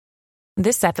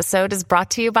This episode is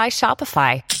brought to you by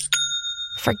Shopify.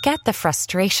 Forget the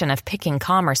frustration of picking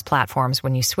commerce platforms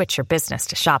when you switch your business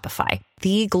to Shopify,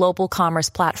 the global commerce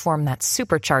platform that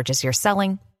supercharges your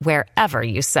selling wherever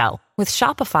you sell. With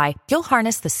Shopify, you'll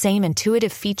harness the same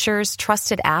intuitive features,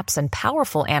 trusted apps, and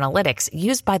powerful analytics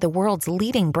used by the world's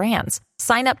leading brands.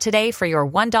 Sign up today for your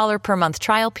 $1 per month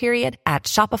trial period at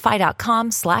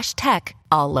shopify.com/tech,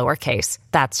 all lowercase.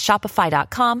 That's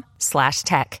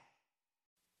shopify.com/tech.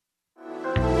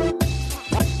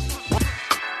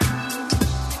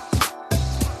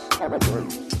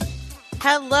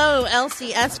 Hello,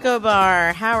 Elsie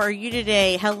Escobar. How are you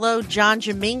today? Hello, John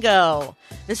Jamingo.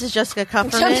 This is Jessica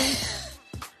Kupferman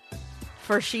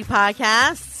for She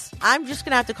Podcasts. I'm just going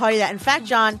to have to call you that. In fact,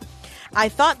 John, I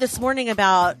thought this morning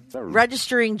about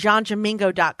registering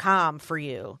johnjamingo.com for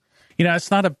you. You know,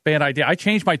 it's not a bad idea. I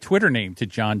changed my Twitter name to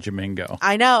John Jamingo.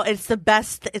 I know. It's the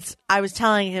best. I was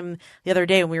telling him the other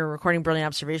day when we were recording Brilliant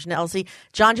Observation, Elsie,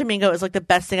 John Jamingo is like the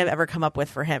best thing I've ever come up with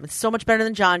for him. It's so much better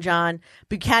than John.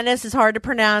 Buchanan is hard to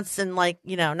pronounce and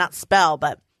not spell,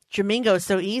 but Jamingo is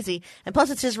so easy. And plus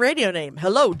it's his radio name.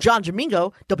 Hello, John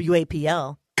Jamingo,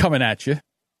 WAPL. Coming at you.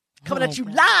 Coming at you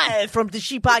live from the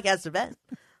She Podcast event.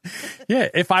 Yeah,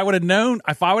 if I would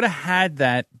have had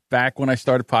that back when I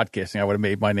started podcasting, I would have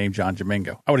made my name John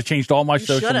Jamingo. I would have changed all my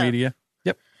social media.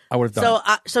 Yep, I would have done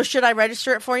it. So should I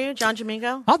register it for you, John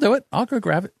Jamingo? I'll do it. I'll go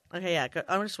grab it. Okay, yeah. Good.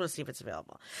 I just want to see if it's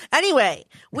available. Anyway,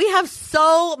 we have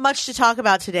so much to talk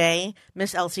about today,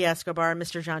 Miss Elsie Escobar and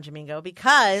Mr. John Jamingo,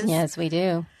 because yes, we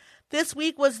do. This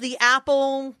week was the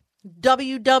Apple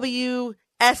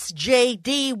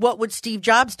WWSJD, What Would Steve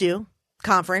Jobs Do?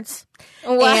 Conference.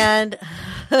 What? And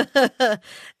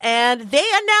they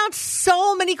announced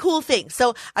so many cool things.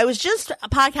 So I was just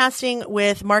podcasting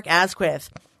with Mark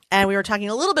Asquith, and we were talking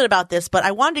a little bit about this, but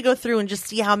I wanted to go through and just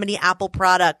see how many Apple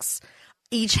products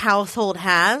each household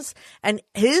has. And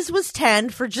his was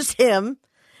 10 for just him,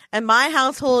 and my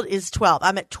household is 12.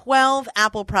 I'm at 12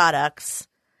 Apple products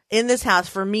in this house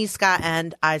for me, Scott,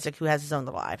 and Isaac, who has his own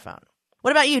little iPhone. What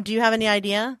about you? Do you have any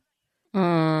idea?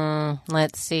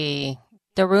 Let's see.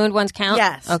 The ruined ones count?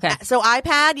 Yes. Okay. So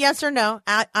iPad, yes or no?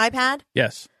 iPad?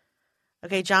 Yes.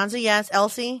 Okay, John's a yes.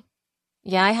 Elsie?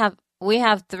 Yeah, we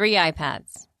have 3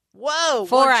 iPads. Whoa.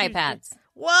 4 iPads.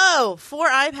 Whoa, 4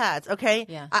 iPads. Okay.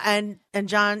 Yeah. And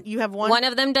John, you have one? One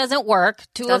of them doesn't work.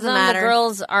 2 of them, matter. The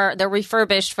girls they're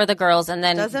refurbished for the girls. And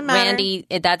then Doesn't matter. Randy,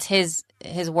 that's his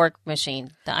work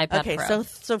machine, the iPad Pro. Okay,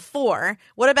 so 4.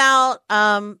 What about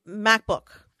MacBook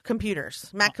computers?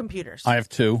 Mac computers? I have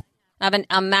 2. I have a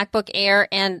MacBook Air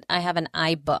and I have an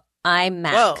iMac.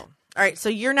 Whoa. All right, so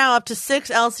you're now up to 6,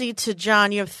 Elsie. To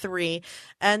John, you have 3.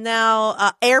 And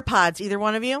now AirPods, either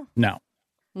one of you? No.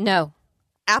 No.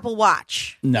 Apple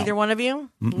Watch? No. Either one of you?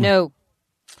 Mm-mm. No.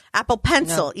 Apple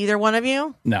Pencil? No. Either one of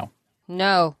you? No.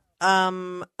 No.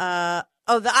 The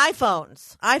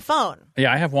iPhones. iPhone.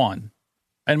 Yeah, I have 1.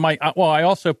 And I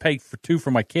also pay for 2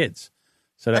 for my kids.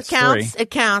 So that's 3.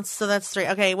 It counts. So that's 3.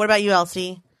 Okay, what about you,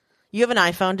 Elsie? You have an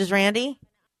iPhone. Does Randy?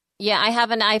 Yeah, I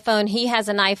have an iPhone. He has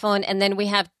an iPhone. And then we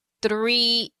have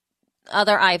 3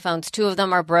 other iPhones. 2 of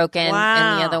them are broken. Wow.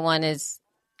 And the other one is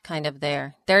kind of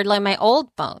there. They're like my old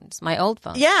phones.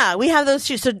 Yeah, we have those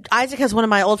 2. So Isaac has one of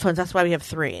my old phones. That's why we have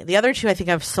 3. The other 2 I think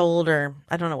I've sold, or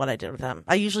I don't know what I did with them.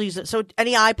 I usually use it. So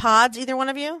any iPods, either one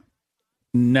of you?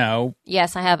 No.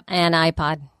 Yes, I have an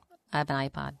iPod. I have an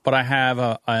iPod. But I have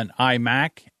an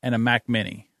iMac and a Mac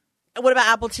Mini. What about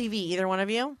Apple TV? Either one of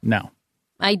you? No.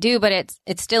 I do, but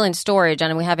it's still in storage,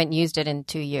 and we haven't used it in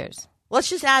 2 years. Let's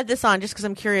just add this on, just because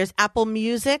I'm curious. Apple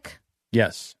Music?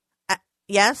 Yes.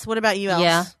 Yes? What about you, Els?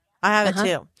 Yeah. I have it too.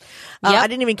 Yep. I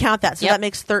didn't even count that, so Yep. that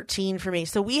makes 13 for me.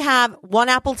 So we have 1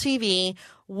 Apple TV,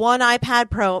 1 iPad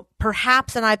Pro,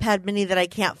 perhaps an iPad Mini that I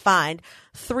can't find,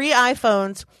 3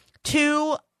 iPhones,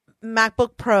 2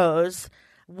 MacBook Pros,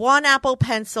 1 Apple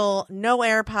Pencil, no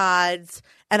AirPods,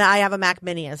 and I have a Mac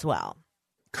Mini as well.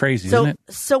 Crazy, isn't it?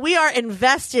 So we are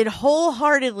invested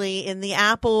wholeheartedly in the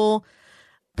Apple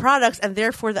products and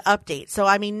therefore the update. So,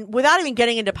 I mean, without even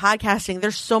getting into podcasting,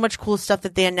 there's so much cool stuff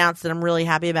that they announced that I'm really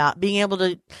happy about. Being able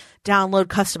to download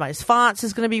customized fonts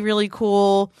is going to be really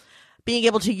cool. Being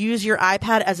able to use your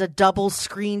iPad as a double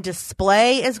screen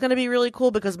display is going to be really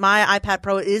cool, because my iPad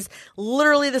Pro is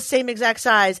literally the same exact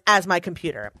size as my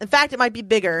computer. In fact, it might be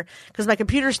bigger because my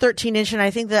computer's 13-inch and I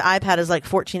think the iPad is like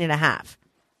 14 and a half.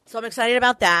 So I'm excited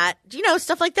about that. You know,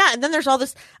 stuff like that. And then there's all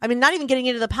this, I mean, not even getting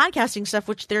into the podcasting stuff,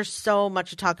 which there's so much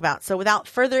to talk about. So without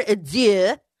further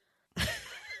ado,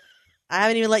 I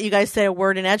haven't even let you guys say a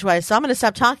word in edgewise. So I'm going to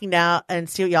stop talking now and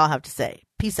see what y'all have to say.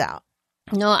 Peace out.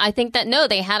 No, I think that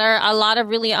they had a lot of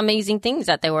really amazing things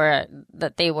that they were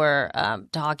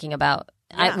talking about.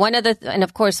 Yeah. One of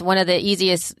the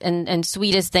easiest and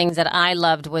sweetest things that I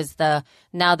loved was the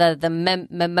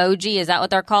memoji. Is that what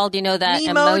they're called? You know, that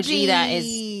emoji that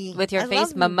is with your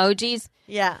face, memojis.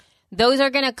 Yeah, those are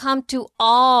going to come to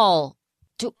all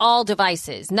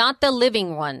devices, not the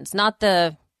living ones, not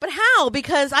the. But how?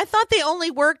 Because I thought they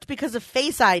only worked because of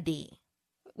Face ID.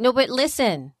 No, but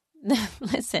listen.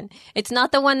 Listen, it's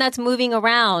not the one that's moving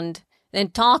around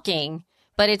and talking,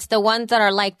 but it's the ones that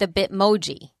are like the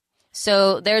Bitmoji.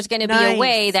 So there's going to be a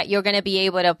way that you're going to be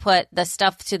able to put the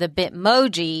stuff to the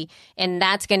Bitmoji, and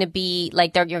that's going to be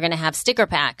like you're going to have sticker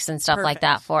packs and stuff like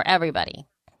that for everybody.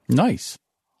 Nice.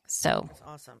 So that's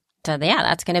awesome. So yeah,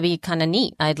 that's going to be kind of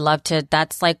neat. I'd love to.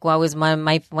 That's like what was one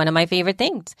of my favorite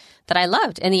things that I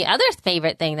loved. And the other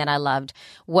favorite thing that I loved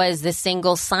was the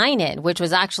single sign-in, which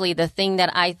was actually the thing that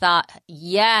I thought,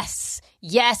 yes.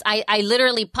 I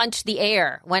literally punched the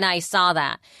air when I saw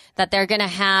that they're going to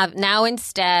have now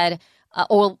instead.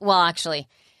 Actually,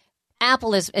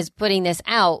 Apple is putting this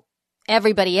out.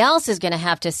 Everybody else is going to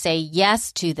have to say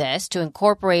yes to this to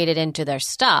incorporate it into their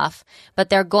stuff, but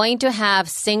they're going to have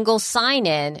single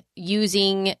sign-in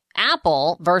using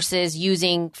Apple versus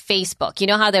using Facebook. You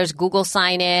know how there's Google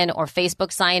sign-in or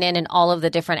Facebook sign-in and all of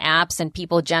the different apps, and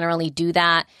people generally do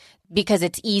that because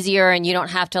it's easier and you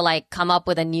don't have to like come up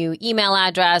with a new email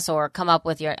address or come up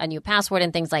with a new password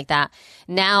and things like that.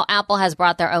 Now Apple has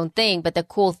brought their own thing, but the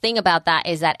cool thing about that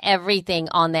is that everything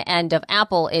on the end of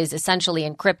Apple is essentially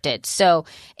encrypted. So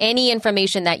any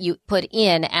information that you put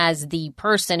in as the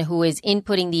person who is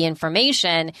inputting the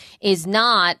information is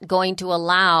not going to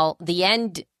allow the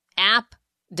end app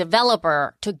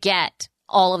developer to get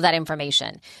all of that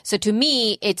information. So to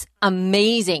me, it's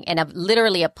amazing and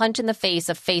literally a punch in the face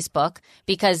of Facebook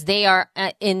because they are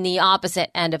in the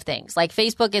opposite end of things. Like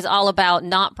Facebook is all about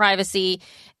not privacy.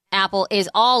 Apple is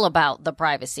all about the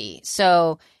privacy.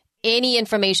 So any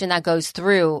information that goes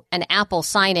through an Apple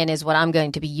sign-in is what I'm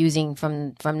going to be using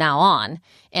from now on.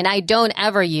 And I don't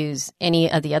ever use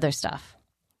any of the other stuff.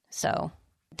 So...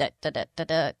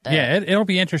 Yeah, it'll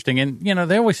be interesting. And, you know,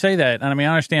 they always say that. And I mean,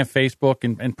 I understand Facebook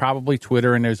and probably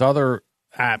Twitter and there's other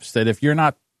apps that if you're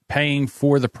not paying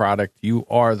for the product, you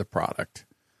are the product.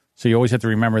 So you always have to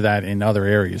remember that in other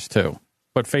areas, too.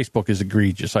 But Facebook is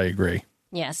egregious. I agree.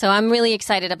 Yeah, so I'm really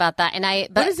excited about that.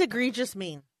 What does egregious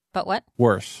mean? But what?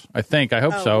 Worse. I think. I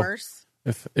hope so. Worse?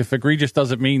 If egregious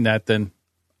doesn't mean that, then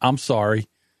I'm sorry.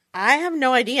 I have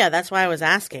no idea. That's why I was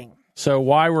asking. So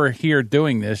while we're here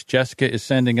doing this, Jessica is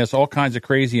sending us all kinds of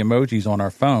crazy emojis on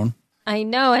our phone. I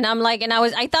know, and I'm like, and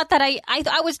I thought that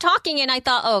I was talking, and I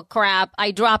thought, oh crap,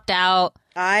 I dropped out.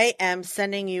 I am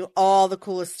sending you all the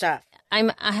coolest stuff.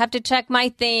 I have to check my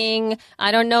thing.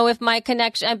 I don't know if my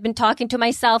connection. I've been talking to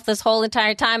myself this whole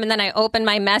entire time, and then I open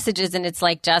my messages, and it's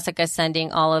like Jessica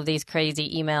sending all of these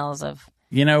crazy emails of.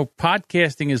 You know,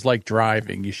 podcasting is like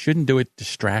driving. You shouldn't do it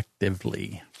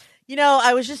distractively. You know,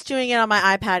 I was just doing it on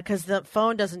my iPad because the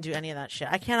phone doesn't do any of that shit.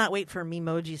 I cannot wait for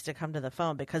Memojis to come to the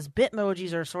phone because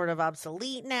Bitmojis are sort of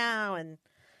obsolete now. And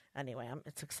anyway,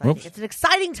 it's exciting. Oops. It's an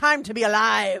exciting time to be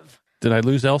alive. Did I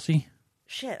lose Elsie?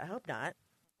 Shit, I hope not.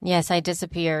 Yes, I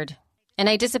disappeared. And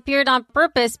I disappeared on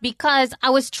purpose because I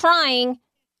was trying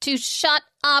to shut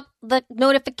up the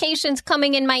notifications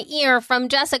coming in my ear from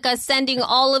Jessica sending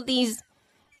all of these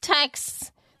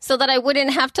texts. So that I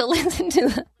wouldn't have to listen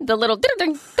to the little...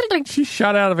 She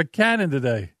shot out of a cannon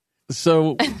today.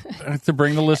 So to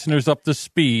bring the listeners up to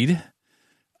speed,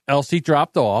 Elsie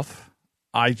dropped off.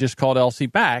 I just called Elsie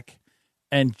back,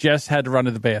 and Jess had to run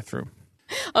to the bathroom.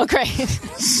 Oh, great.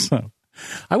 So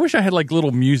I wish I had like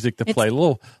little music to play,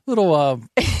 little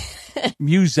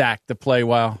Muzak to play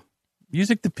while...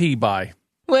 Music to pee by.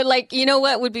 Well, like, you know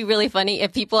what would be really funny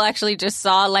if people actually just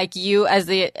saw like you as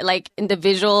the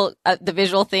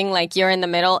visual thing, like you're in the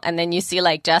middle, and then you see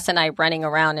like Jess and I running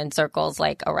around in circles,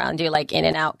 like around you, like in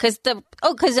and out. Because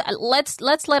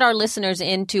let's let our listeners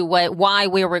into why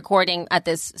we're recording at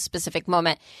this specific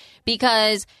moment,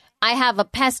 because I have a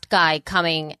pest guy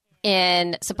coming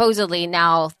in supposedly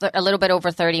now a little bit over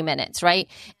 30 minutes, right?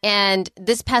 And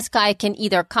this pest guy can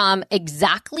either come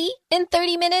exactly in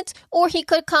 30 minutes or he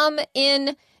could come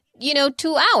in,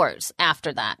 2 hours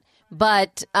after that.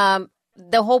 But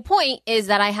the whole point is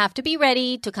that I have to be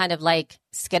ready to kind of like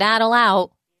skedaddle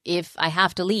out if I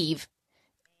have to leave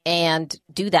and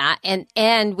do that.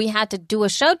 And we had to do a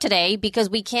show today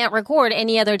because we can't record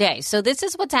any other day. So this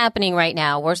is what's happening right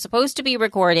now. We're supposed to be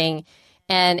recording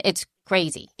and it's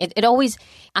crazy.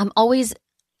 I'm always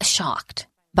shocked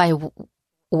by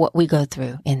what we go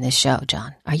through in this show,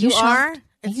 John. Are you shocked?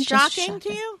 It's shocking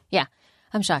to you? Yeah.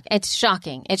 I'm shocked. It's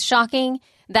shocking. It's shocking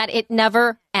that it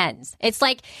never ends. It's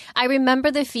like, I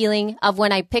remember the feeling of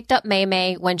when I picked up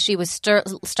May when she was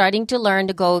starting to learn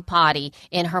to go potty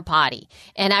in her potty.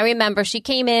 And I remember she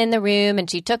came in the room and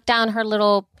she took down her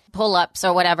little pull-ups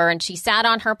or whatever, and she sat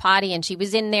on her potty and she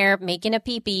was in there making a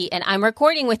pee-pee, and I'm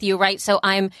recording with you, right? So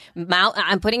I'm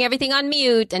putting everything on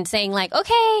mute and saying like,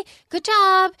 okay, good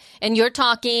job. And you're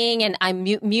talking and I'm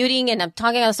muting and I'm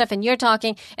talking about stuff and you're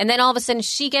talking. And then all of a sudden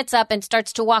she gets up and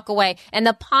starts to walk away and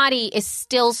the potty is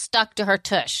still stuck to her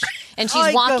tush. And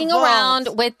she's walking around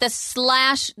with the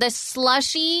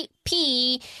slushy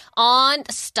pee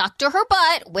stuck to her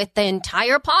butt with the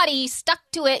entire potty stuck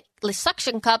to it,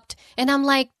 suction cupped. And I'm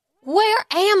like, where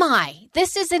am I?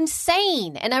 This is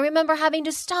insane. And I remember having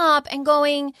to stop and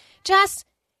going, Jess,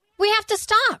 we have to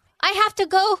stop. I have to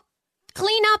go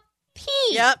clean up pee.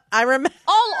 Yep, I remember.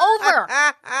 All over.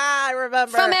 I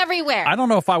remember. From everywhere. I don't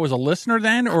know if I was a listener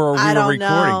then or we were recording.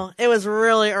 Know. It was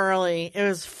really early. It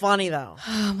was funny, though.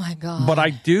 Oh, my God.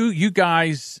 But you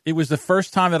guys, it was the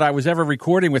first time that I was ever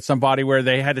recording with somebody where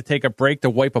they had to take a break to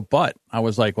wipe a butt. I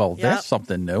was like, well, that's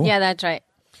something new. Yeah, that's right.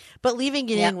 But leaving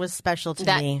it in was special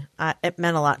to me. It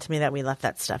meant a lot to me that we left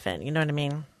that stuff in. You know what I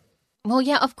mean? Well,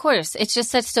 yeah, of course. It's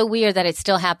just that's so weird that it's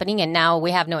still happening and now we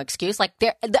have no excuse. Like,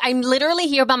 I'm literally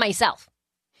here by myself.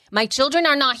 My children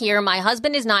are not here. My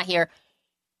husband is not here.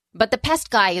 But the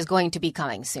pest guy is going to be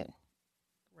coming soon.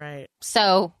 Right.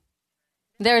 So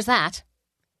there's that.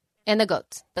 And the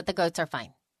goats. But the goats are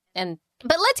fine. But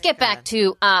let's get back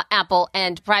to Apple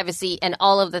and privacy and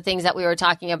all of the things that we were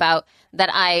talking about that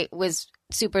I was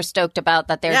super stoked about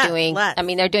that they're doing. I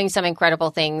mean, they're doing some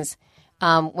incredible things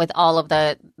with all of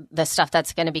the stuff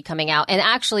that's going to be coming out. And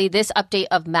actually, this update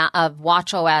of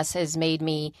watchOS has made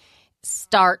me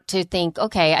start to think,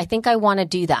 okay, I think I want to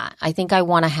do that. I think I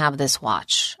want to have this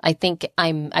watch. I think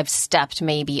I've stepped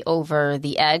maybe over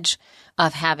the edge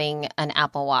of having an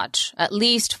Apple Watch, at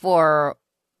least for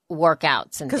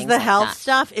workouts and things like that. Because the health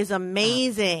stuff is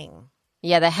amazing.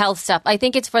 Yeah, the health stuff. I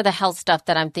think it's for the health stuff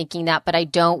that I'm thinking that, but I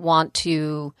don't want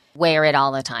to wear it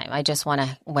all the time. I just want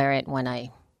to wear it when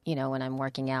when I'm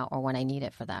working out or when I need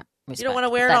it for that respect. You don't want to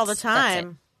wear it all the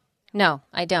time. No,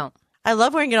 I don't. I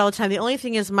love wearing it all the time. The only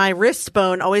thing is my wrist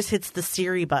bone always hits the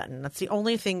Siri button. That's the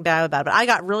only thing bad about it. I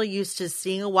got really used to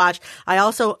seeing a watch. I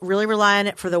also really rely on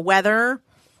it for the weather.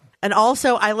 And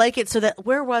also I like it so that,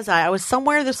 where was I? I was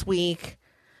somewhere this week.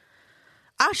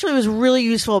 Actually, it was really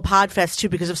useful at PodFest too,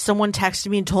 because if someone texted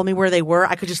me and told me where they were,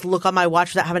 I could just look on my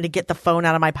watch without having to get the phone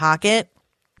out of my pocket.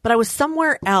 But I was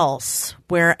somewhere else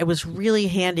where it was really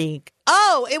handy.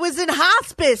 Oh, it was in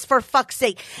hospice, for fuck's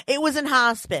sake. It was in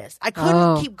hospice. I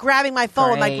couldn't keep grabbing my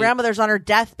phone. My grandmother's on her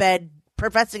deathbed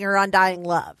professing her undying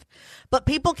love. But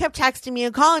people kept texting me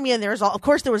and calling me, and there was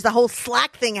the whole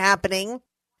Slack thing happening.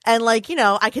 And I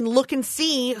can look and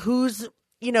see who's,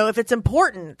 if it's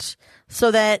important, so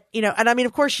that, and I mean,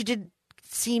 of course she did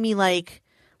see me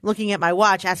looking at my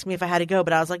watch, asking me if I had to go,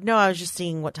 but I was like, no, I was just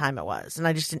seeing what time it was.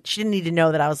 And she didn't need to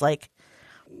know that I was like,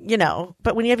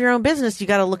 but when you have your own business, you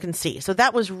got to look and see. So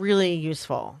that was really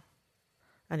useful.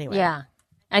 Anyway. Yeah.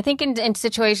 I think in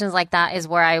situations like that is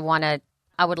where I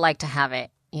would like to have it,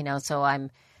 so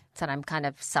I'm kind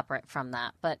of separate from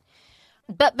that. But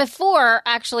before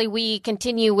actually we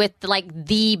continue with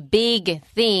the big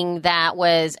thing that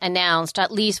was announced,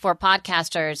 at least for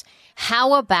podcasters,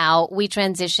 how about we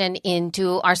transition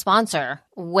into our sponsor,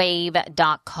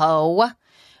 Wave.co,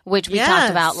 which we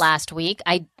talked about last week.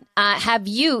 I have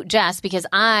you, Jess, because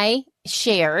I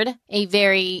shared a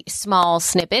very small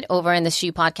snippet over in the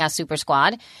Shoe Podcast Super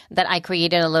Squad that I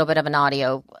created a little bit of an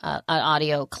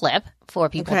audio clip for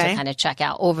people to kind of check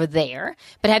out over there.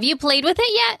 But have you played with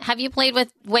it yet? Have you played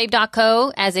with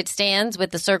Wave.co as it stands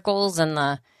with the circles and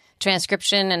the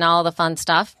transcription and all the fun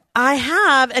stuff? I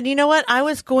have. And you know what? I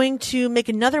was going to make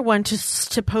another one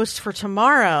to post for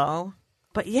tomorrow.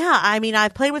 But yeah, I mean, I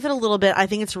played with it a little bit. I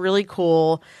think it's really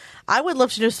cool. I would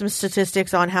love to know some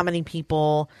statistics on how many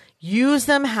people use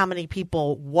them, how many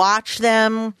people watch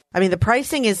them. I mean, the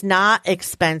pricing is not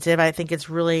expensive. I think it's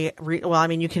really,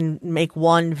 you can make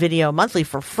one video monthly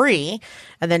for free,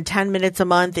 and then 10 minutes a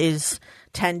month is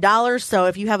 $10. So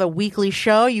if you have a weekly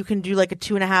show, you can do like a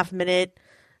 2.5 minute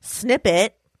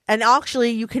snippet. And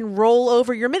actually, you can roll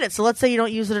over your minutes. So let's say you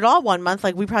don't use it at all one month,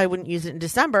 like we probably wouldn't use it in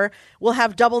December. We'll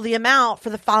have double the amount for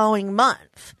the following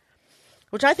month,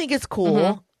 which I think is cool.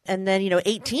 Mm-hmm. And then,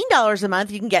 $18 a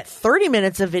month, you can get 30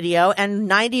 minutes of video and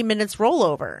 90 minutes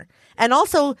rollover. And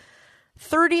also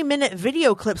 30-minute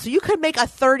video clips. So you could make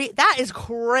that is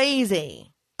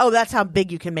crazy. Oh, that's how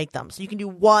big you can make them. So you can do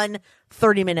one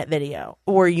 30-minute video,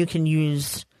 or you can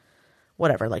use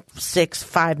whatever, like 6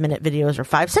 5-minute videos or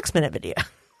 5 6-minute video.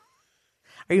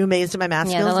 Are you amazed at my math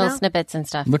skills the little now? snippets and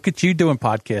stuff. Look at you doing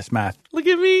podcast math. Look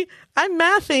at me. I'm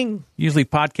mathing. Usually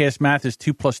podcast math is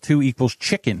 2 + 2 =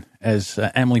 chicken, as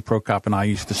Emily Prokop and I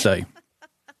used to say.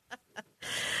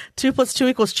 2 +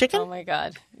 2 = chicken? Oh, my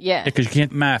God. Yeah. Because you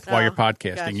can't math while you're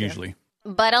podcasting, gotcha. usually.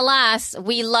 But alas,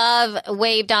 we love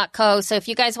wave.co. So if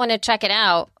you guys want to check it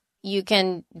out, you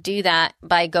can do that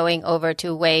by going over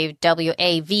to wave,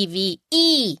 WAVVE.co,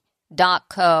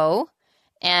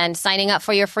 and signing up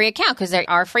for your free account, because there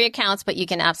are free accounts, but you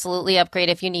can absolutely upgrade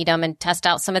if you need them and test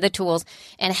out some of the tools.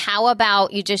 And how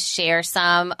about you just share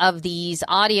some of these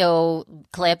audio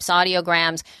clips,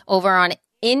 audiograms over on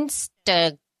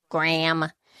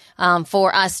Instagram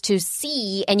for us to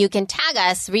see, and you can tag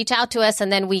us, reach out to us,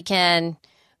 and then we can,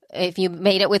 if you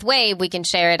made it with Wave, we can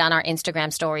share it on our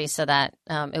Instagram stories so that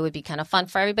it would be kind of fun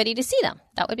for everybody to see them.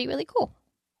 That would be really cool.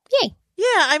 Yay. Yeah,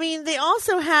 I mean, they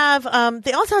also have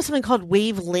something called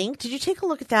Wave Link. Did you take a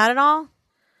look at that at all?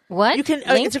 What? You can.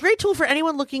 It's a great tool for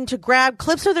anyone looking to grab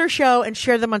clips of their show and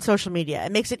share them on social media.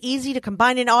 It makes it easy to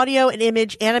combine an audio, an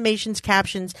image, animations,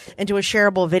 captions into a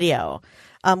shareable video,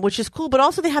 which is cool. But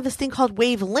also they have this thing called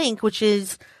Wave Link, which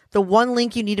is the one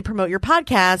link you need to promote your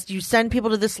podcast. You send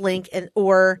people to this link,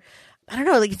 or I don't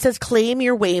know, like it says claim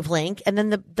your Wave link, and then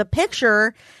the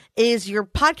picture is your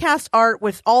podcast art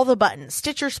with all the buttons: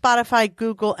 Stitcher, Spotify,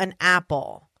 Google, and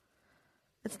Apple.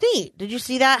 It's neat. Did you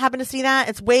see that? Happen to see that?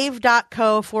 It's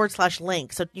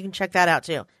wave.co/link. So you can check that out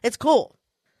too. It's cool.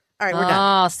 All right, we're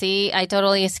done. Oh, see, I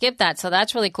totally skipped that. So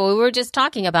that's really cool. We were just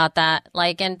talking about that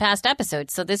like in past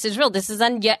episodes. So this is real. This is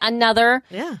yet another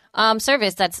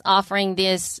service that's offering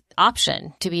this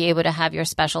option to be able to have your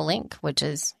special link, which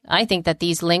is, I think that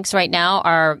these links right now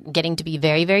are getting to be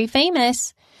very, very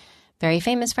famous. Very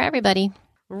famous for everybody.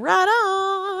 Right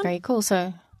on. Very cool.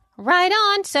 So right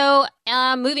on. So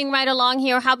moving right along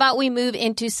here, how about we move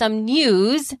into some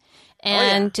news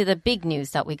and to the big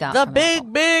news that we got. The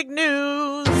big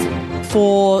news.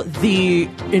 For the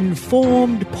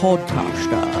informed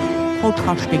podcaster,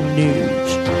 podcasting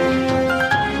news.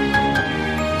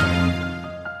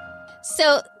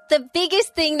 So the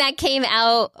biggest thing that came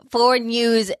out for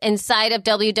news inside of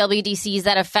WWDCs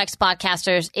that affects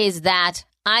podcasters is that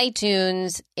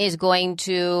iTunes is going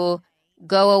to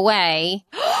go away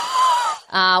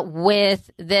with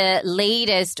the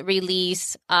latest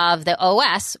release of the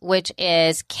OS, which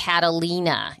is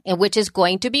Catalina, and which is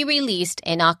going to be released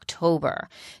in October.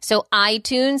 So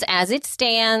iTunes, as it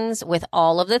stands, with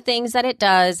all of the things that it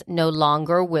does, no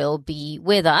longer will be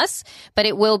with us, but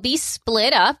it will be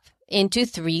split up into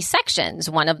 3 sections.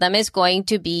 One of them is going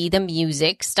to be the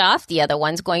music stuff. The other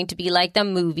one's going to be like the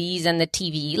movies and the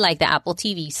TV, like the Apple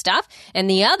TV stuff. And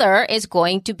the other is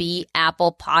going to be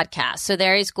Apple Podcasts. So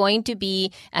there is going to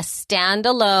be a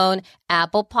standalone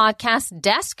Apple Podcast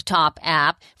desktop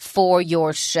app for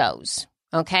your shows.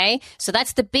 Okay, so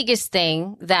that's the biggest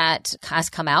thing that has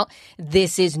come out.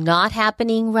 This is not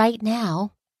happening right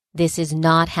now. This is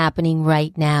not happening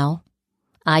right now.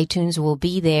 iTunes will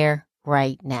be there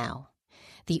right now.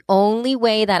 The only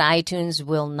way that iTunes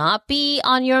will not be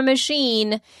on your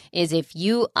machine is if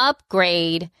you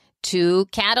upgrade to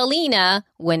Catalina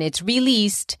when it's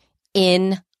released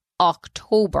in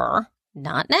October.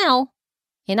 Not now,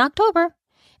 in October.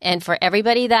 And for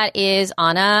everybody that is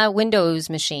on a Windows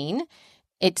machine,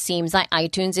 it seems like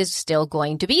iTunes is still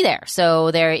going to be there.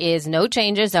 So there is no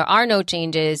changes. There are no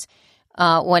changes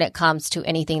when it comes to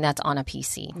anything that's on a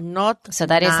PC. So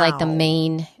that is like the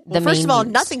main. First of all,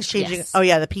 news. nothing's changing. Yes. Oh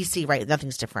yeah, the PC, right?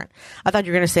 Nothing's different. I thought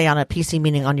you were going to say on a PC,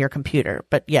 meaning on your computer.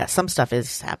 But yeah, some stuff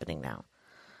is happening now,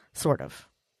 sort of.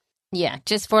 Yeah,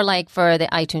 just for the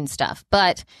iTunes stuff.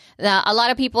 But a lot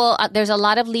of people, there's a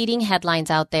lot of leading headlines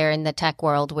out there in the tech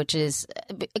world, which is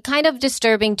kind of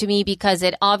disturbing to me because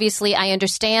it obviously, I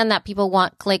understand that people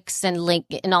want clicks and link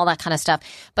and all that kind of stuff.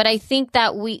 But I think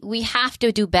that we have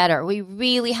to do better. We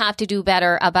really have to do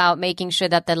better about making sure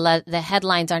that the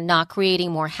headlines are not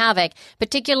creating more havoc,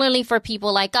 particularly for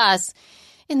people like us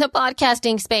in the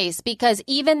podcasting space. Because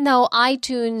even though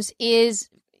iTunes is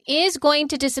going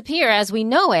to disappear as we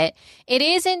know it, it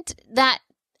isn't that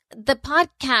the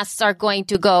podcasts are going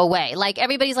to go away. Like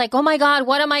everybody's like, oh my God,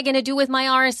 what am I going to do with my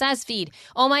RSS feed?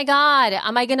 Oh my God,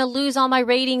 am I going to lose all my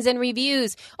ratings and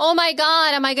reviews? Oh my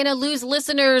God, am I going to lose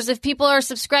listeners if people are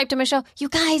subscribed to my show? You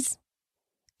guys,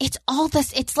 it's all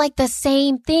this. It's like the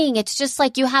same thing. It's just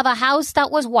like you have a house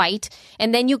that was white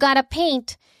and then you got to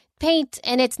paint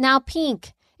and it's now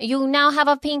pink. You now have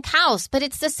a pink house, but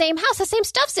it's the same house. The same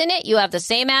stuff's in it. You have the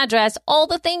same address. All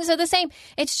the things are the same.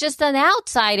 It's just on the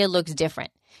outside, it looks different.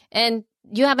 And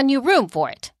you have a new room for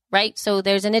it. right? So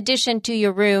there's an addition to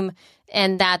your room,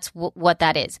 and that's what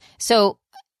that is. So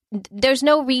there's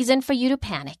no reason for you to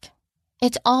panic.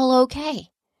 It's all okay.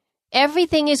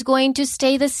 Everything is going to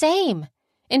stay the same.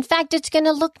 In fact, it's going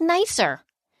to look nicer.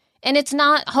 And it's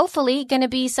not, hopefully, going to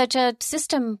be such a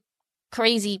system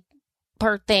crazy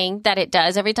per thing that it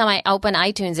does. Every time I open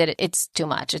iTunes, it's too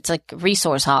much. It's like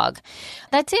resource hog.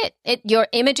 That's it. Your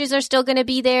images are still going to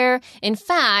be there. In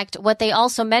fact, what they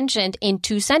also mentioned in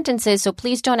 2 sentences, so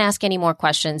please don't ask any more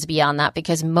questions beyond that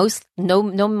because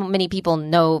many people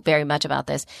know very much about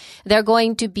this. They're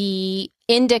going to be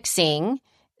indexing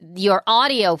your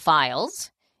audio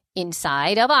files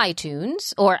inside of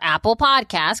iTunes or Apple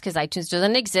Podcast, because iTunes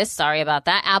doesn't exist. Sorry about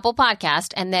that. Apple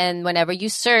Podcast. And then whenever you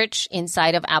search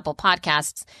inside of Apple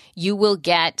Podcasts, you will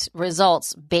get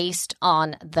results based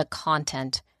on the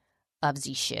content of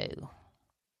the show.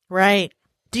 Right.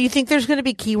 Do you think there's going to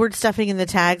be keyword stuffing in the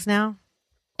tags now?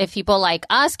 If people like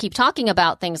us keep talking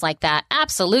about things like that,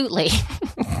 absolutely.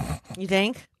 You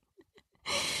think?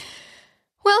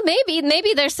 Well,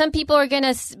 maybe there's some people are going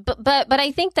to, but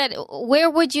I think that where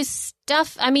would you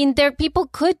stuff? I mean, people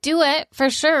could do it for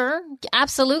sure.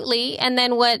 Absolutely. And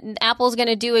then what Apple's going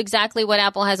to do exactly what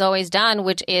Apple has always done,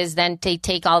 which is then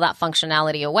take all that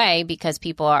functionality away because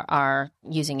people are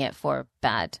using it for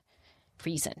bad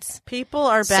reasons. People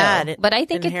are bad, but I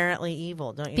think inherently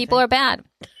evil, don't you People think? are bad.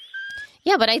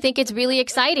 Yeah, but I think it's really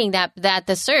exciting that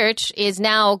the search is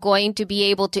now going to be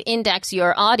able to index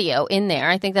your audio in there.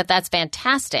 I think that's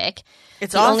fantastic.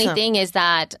 It's awesome. The only thing is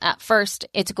that at first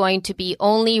it's going to be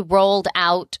only rolled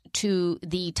out to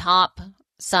the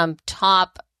some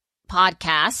top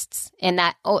podcasts,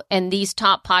 and these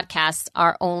top podcasts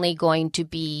are only going to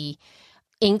be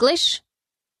English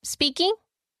speaking.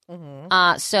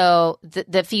 Mm-hmm. So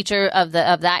the feature of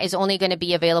that is only going to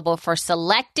be available for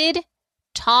selected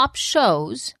top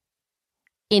shows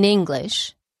in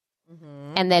English,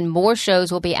 and then more shows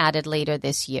will be added later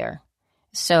this year.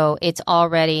 So it's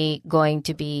already going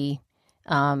to be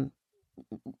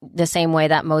the same way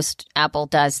that most Apple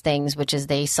does things, which is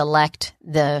they select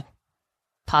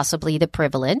possibly the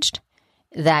privileged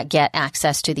that get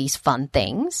access to these fun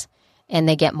things, and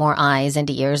they get more eyes and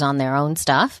ears on their own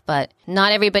stuff, but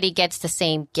not everybody gets the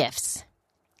same gifts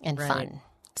and fun.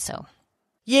 So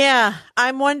yeah,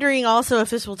 I'm wondering also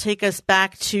if this will take us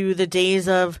back to the days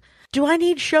of, do I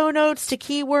need show notes to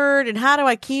keyword, and how do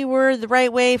I keyword the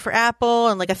right way for Apple,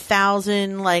 and like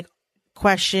 1,000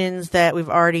 questions that we've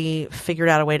already figured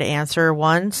out a way to answer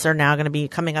once are now going to be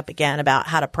coming up again about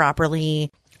how to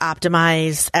properly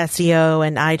optimize SEO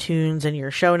and iTunes and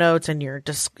your show notes and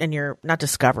your not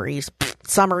discoveries,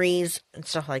 summaries and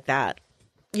stuff like that.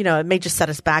 You know, it may just set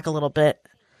us back a little bit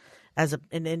as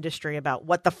an industry about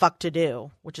what the fuck to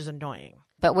do, which is annoying.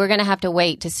 But we're going to have to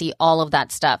wait to see all of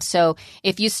that stuff. So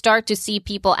if you start to see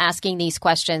people asking these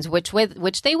questions, which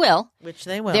they will,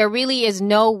 there really is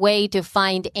no way to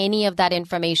find any of that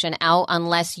information out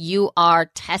unless you are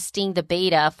testing the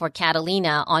beta for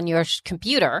Catalina on your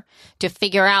computer to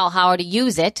figure out how to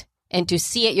use it and to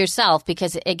see it yourself.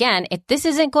 Because again, this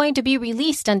isn't going to be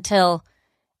released until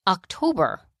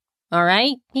October. All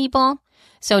right, people?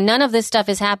 So none of this stuff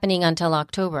is happening until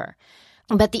October.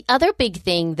 But the other big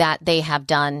thing that they have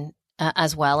done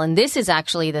as well, and this is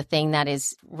actually the thing that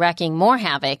is wreaking more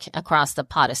havoc across the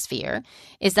podosphere,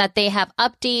 is that they have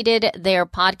updated their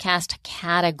podcast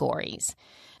categories.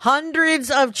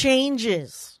 Hundreds of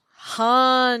changes.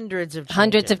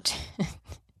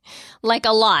 Like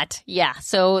a lot. Yeah.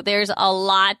 So there's a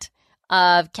lot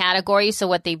of categories. So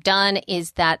what they've done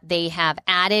is that they have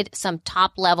added some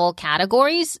top level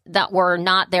categories that were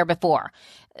not there before.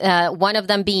 One of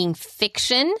them being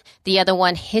fiction, the other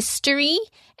one history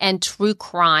and true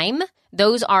crime.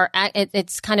 Those are,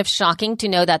 it's kind of shocking to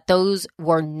know that those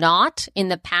were not in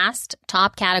the past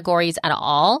top categories at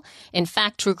all. In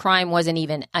fact, true crime wasn't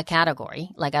even a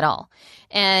category, at all.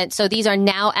 And so these are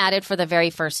now added for the very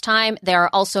first time. There are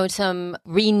also some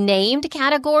renamed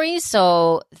categories.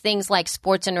 So things like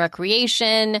sports and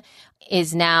recreation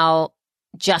is now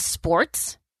just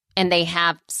sports, and they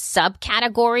have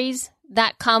subcategories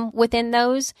that come within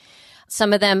those.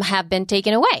 Some of them have been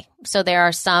taken away. So there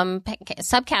are some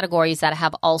subcategories that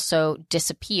have also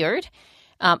disappeared.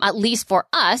 At least for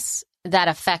us, that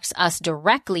affects us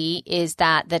directly is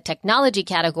that the technology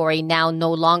category now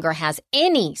no longer has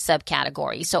any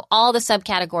subcategory. So all the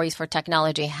subcategories for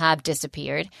technology have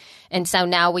disappeared. And so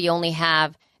now we only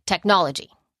have technology.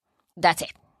 That's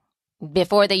it.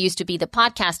 Before, there used to be the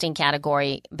podcasting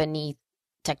category beneath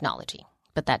technology,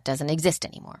 but that doesn't exist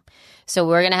anymore. So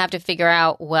we're going to have to figure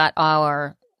out what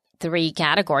our three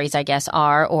categories, I guess,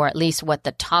 are, or at least what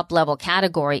the top level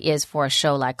category is for a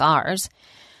show like ours.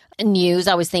 News,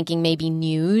 I was thinking maybe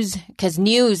news, because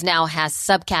news now has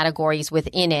subcategories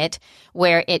within it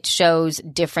where it shows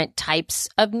different types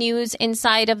of news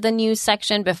inside of the news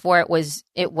section. Before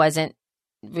it wasn't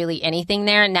really anything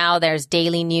there. Now there's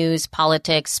daily news,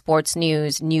 politics, sports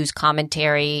news, news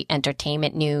commentary,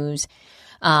 entertainment news.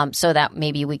 So that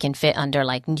maybe we can fit under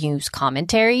like news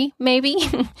commentary, maybe.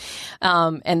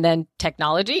 And then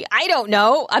technology. I don't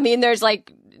know. I mean, there's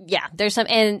like, yeah, there's some,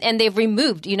 and they've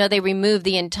removed, they removed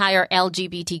the entire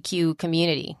LGBTQ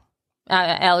community,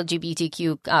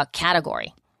 LGBTQ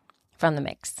category from the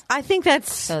mix. I think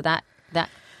that's so that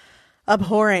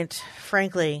abhorrent,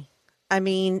 frankly. I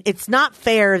mean, it's not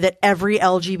fair that every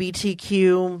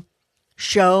LGBTQ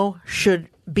show should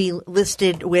be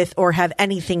listed with or have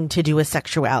anything to do with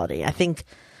sexuality. I think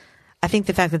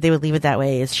the fact that they would leave it that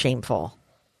way is shameful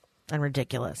and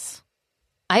ridiculous.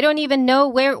 I don't even know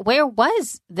where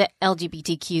was the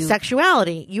LGBTQ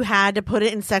sexuality. You had to put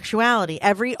it in sexuality.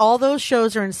 All those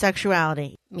shows are in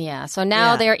sexuality. Yeah. So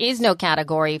now there is no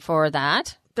category for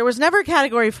that. There was never a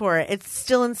category for it. It's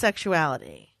still in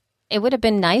sexuality. It would have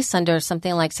been nice under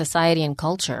something like society and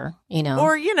culture,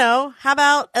 Or, how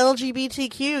about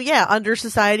LGBTQ? Yeah, under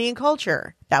society and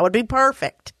culture. That would be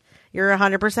perfect. You're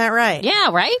 100% right. Yeah,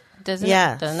 right? Doesn't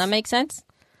that make sense?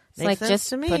 It's makes like, sense just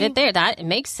to me. Put it there. It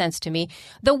makes sense to me.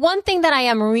 The one thing that I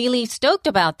am really stoked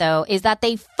about, though, is that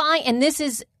they find, and this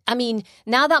is,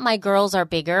 now that my girls are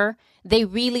bigger, they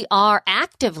really are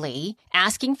actively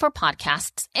asking for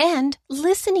podcasts and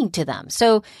listening to them.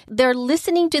 So they're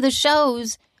listening to the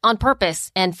shows on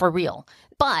purpose and for real.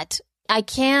 But I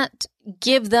can't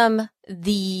give them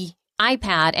the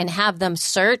iPad and have them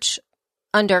search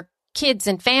under kids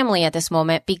and family at this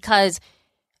moment, because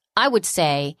I would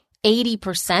say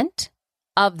 80%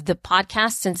 of the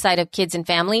podcasts inside of kids and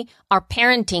family are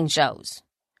parenting shows.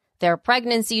 They're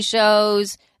pregnancy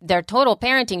shows, they're total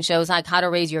parenting shows like How to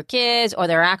Raise Your Kids, or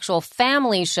they're actual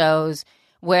family shows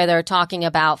where they're talking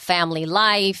about family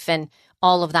life and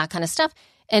all of that kind of stuff.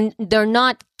 And they're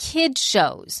not kid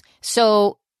shows.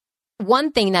 So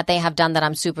one thing that they have done that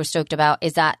I'm super stoked about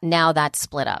is that now that's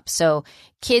split up. So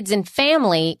kids and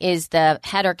family is the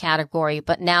header category,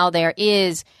 but now there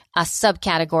is a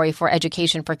subcategory for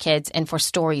education for kids and for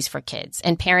stories for kids.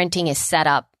 And parenting is set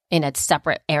up in a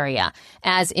separate area,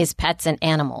 as is pets and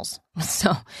animals.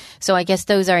 So I guess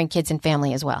those are in kids and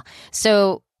family as well.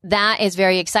 So that is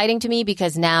very exciting to me,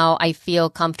 because now I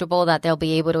feel comfortable that they'll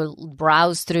be able to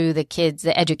browse through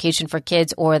the education for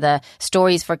kids or the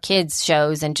stories for kids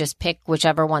shows and just pick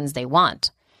whichever ones they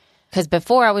want. Because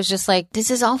before I was just like,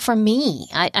 this is all for me.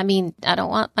 I mean, I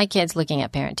don't want my kids looking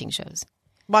at parenting shows.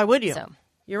 Why would you? So,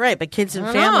 you're right. But kids and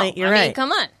family, you're right.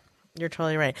 Come on. You're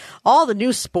totally right. All the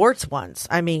new sports ones.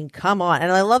 I mean, come on.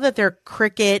 And I love that they're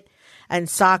cricket and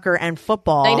soccer and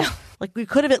football. I know. Like, we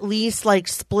could have at least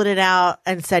split it out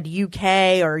and said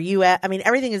UK or US. I mean,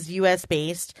 everything is US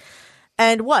based.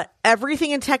 And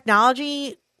everything in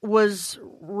technology was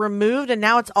removed, and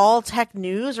now it's all tech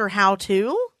news or how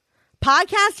to.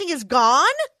 Podcasting is gone?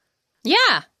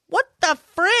 Yeah. What the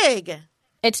frig?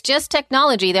 It's just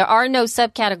technology. There are no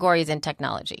subcategories in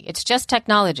technology. It's just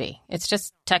technology. It's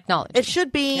just technology. It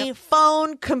should be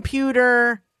phone,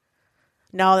 computer.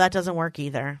 No, that doesn't work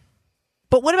either.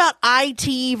 But what about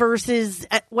IT versus,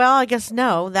 well, I guess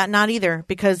no, that not either,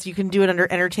 because you can do it under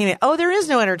entertainment. Oh, there is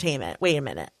no entertainment. Wait a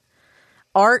minute.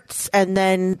 Arts and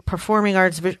then performing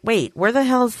arts. Wait, where the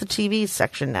hell is the TV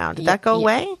section now? Did that go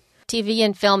away? TV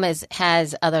and film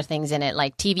has other things in it,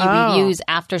 like TV reviews,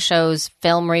 after shows,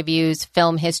 film reviews,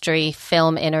 film history,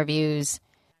 film interviews.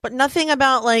 But nothing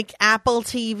about Apple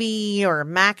TV or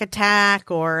Mac Attack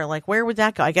or where would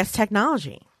that go? I guess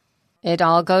technology. It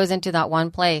all goes into that one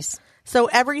place. So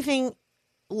everything,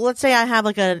 let's say I have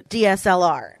a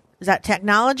DSLR. Is that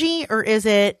technology, or is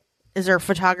there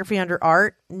photography under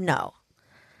art? No.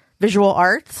 Visual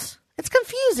arts? It's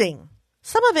confusing.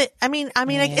 Some of it,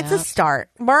 it's a start.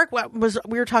 Mark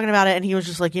we were talking about it, and he was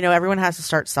just like, everyone has to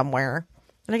start somewhere.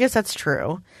 And I guess that's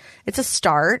true. It's a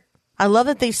start. I love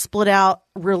that they split out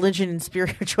religion and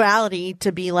spirituality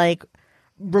to be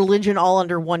religion all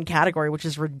under one category, which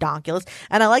is ridiculous.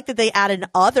 And I like that they add an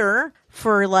other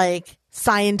for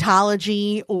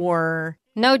Scientology or...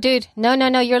 No, dude. No.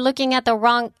 You're looking at the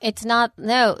wrong... It's not...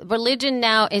 No. Religion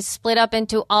now is split up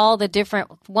into all the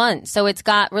different ones. So it's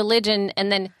got religion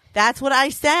and then... That's what I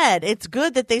said. It's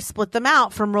good that they split them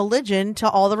out from religion to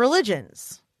all the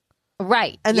religions.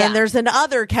 Right. And then there's an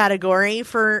other category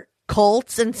for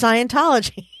cults and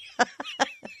Scientology.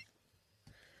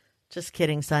 Just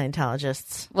kidding,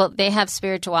 Scientologists. Well, they have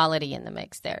spirituality in the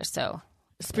mix there, so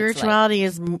spirituality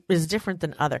is different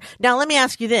than other. Now, let me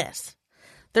ask you this: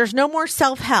 there's no more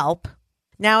self-help.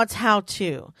 Now it's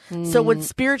how-to. So would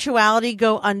spirituality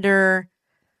go under?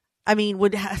 I mean,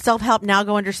 would self-help now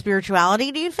go under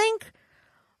spirituality? Do you think?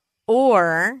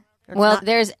 Or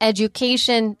there's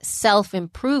education,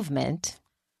 self-improvement.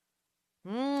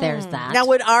 There's that. Now,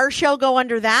 would our show go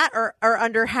under that, or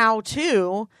under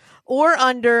how-to? Or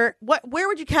under what? Where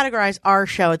would you categorize our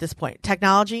show at this point?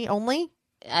 Technology only?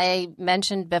 I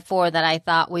mentioned before that I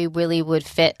thought we really would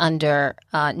fit under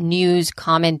news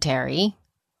commentary.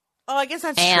 Oh, I guess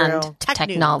that's and true.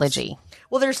 Technology. News.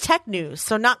 Well, there's tech news,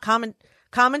 so not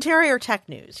commentary or tech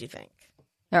news. You think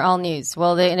they're all news?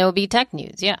 Well, it would be tech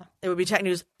news. Yeah, it would be tech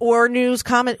news or news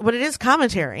comment. But it is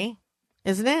commentary,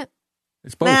 isn't it?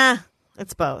 It's both. Nah,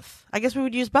 it's both. I guess we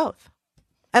would use both,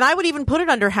 and I would even put it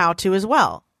under how-to as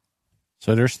well.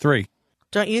 So there's 3.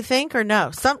 Don't you think, or no?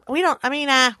 We don't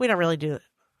really do it.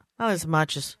 Not as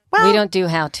much as we don't do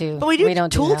how to, but we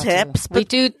don't tool tips. But we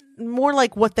do more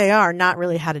like what they are, not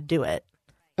really how to do it.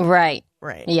 Right.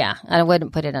 Yeah, I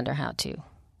wouldn't put it under how to.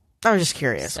 I was just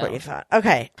curious what you thought.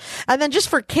 Okay, and then just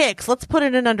for kicks, let's put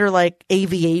it in under like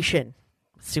aviation.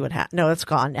 Let's see what happens. No, it's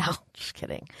gone now. Just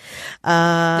kidding.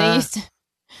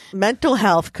 Mental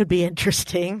health could be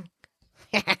interesting.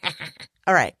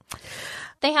 All right.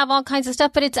 They have all kinds of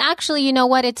stuff, but it's actually, you know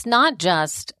what? It's not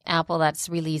just Apple that's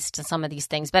released some of these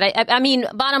things. But I mean,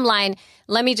 bottom line,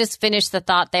 let me just finish the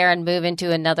thought there and move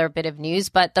into another bit of news.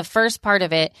 But the first part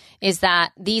of it is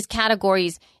that these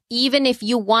categories, even if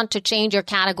you want to change your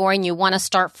category and you want to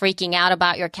start freaking out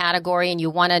about your category and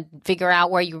you want to figure out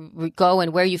where you go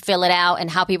and where you fill it out and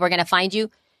how people are going to find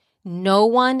you, no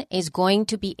one is going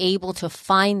to be able to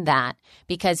find that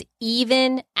because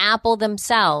even Apple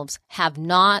themselves have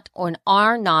not or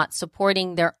are not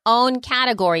supporting their own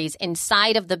categories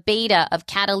inside of the beta of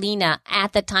Catalina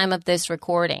at the time of this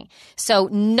recording. So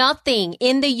nothing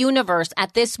in the universe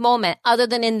at this moment, other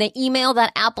than in the email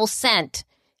that Apple sent,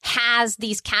 has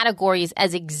these categories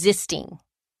as existing.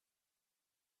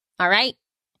 All right?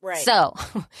 Right. So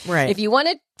if you want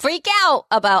to freak out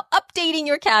about updating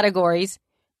your categories,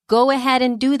 go ahead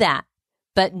and do that.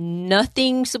 But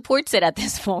nothing supports it at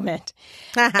this moment.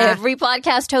 Every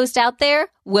podcast host out there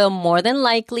will more than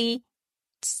likely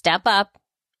step up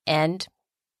and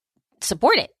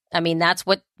support it. I mean, that's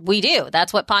what we do.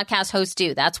 That's what podcast hosts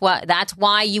do. That's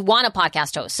why you want a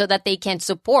podcast host, so that they can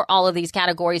support all of these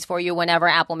categories for you whenever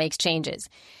Apple makes changes.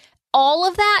 All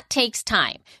of that takes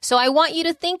time. So I want you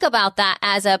to think about that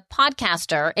as a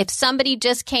podcaster. If somebody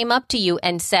just came up to you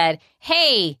and said,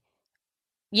 hey,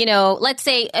 you know, let's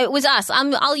say it was us.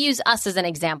 I'll use us as an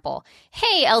example.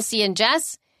 Hey, Elsie and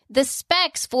Jess, the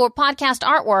specs for podcast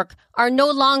artwork are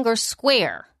no longer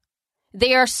square.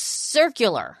 They are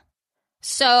circular.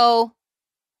 So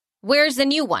where's the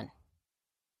new one?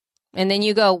 And then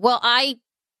you go, well, I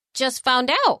just found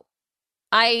out.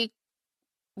 I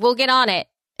will get on it.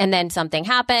 And then something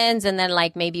happens. And then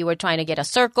like maybe we're trying to get a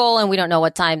circle and we don't know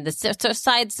what time the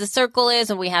sides the circle is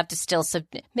and we have to still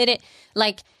submit it.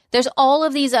 Like, there's all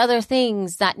of these other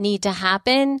things that need to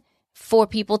happen for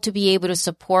people to be able to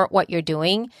support what you're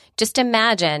doing. Just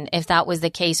imagine if that was the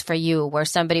case for you, where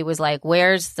somebody was like,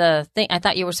 where's the thing? I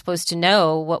thought you were supposed to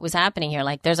know what was happening here.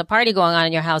 Like, there's a party going on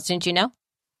in your house. Didn't you know?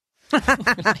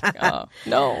 Like, oh,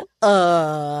 no.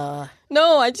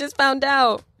 No, I just found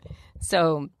out.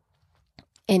 So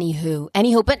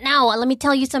anywho, but now let me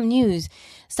tell you some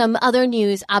other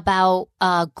news about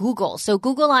Google. So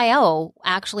Google I/O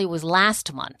actually was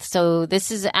last month. So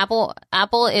this is Apple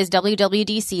is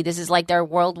WWDC. This is like their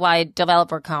worldwide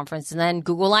developer conference. And then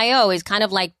Google I/O is kind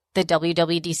of like the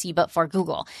WWDC, but for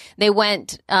Google. They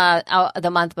went the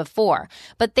month before.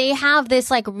 But they have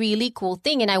this like really cool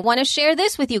thing. And I want to share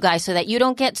this with you guys so that you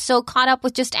don't get so caught up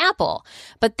with just Apple.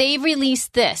 But they've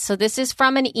released this. So this is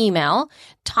from an email.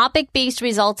 Topic-based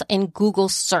results in Google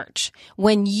search.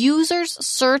 When users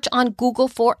search on Google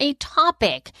for a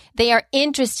topic they are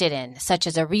interested in, such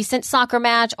as a recent soccer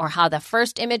match or how the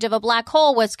first image of a black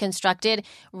hole was constructed,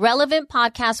 relevant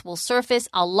podcasts will surface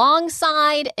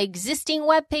alongside existing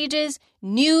web pages,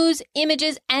 news,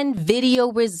 images, and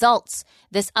video results.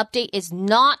 This update is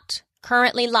not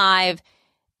currently live,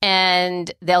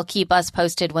 and they'll keep us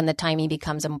posted when the timing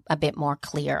becomes a bit more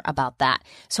clear about that.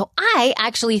 So I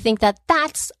actually think that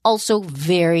that's also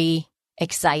very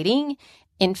exciting.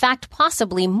 In fact,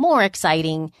 possibly more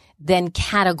exciting than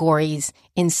categories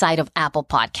inside of Apple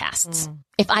Podcasts.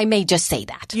 If I may just say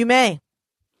that. You may.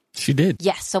 She did.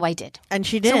 Yes, so I did. And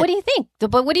she did. So what do you think?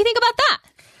 But what do you think about that?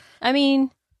 I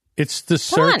mean, It's the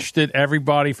search that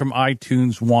everybody from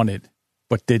iTunes wanted,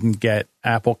 but didn't get.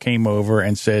 Apple came over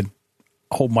and said,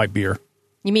 hold my beer.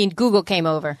 You mean Google came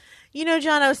over? You know,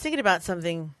 John, I was thinking about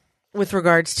something with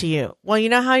regards to you. Well, you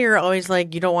know how you're always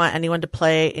like, you don't want anyone to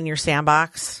play in your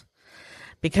sandbox?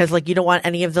 Because like, you don't want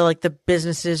any of the, like the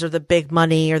businesses or the big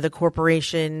money or the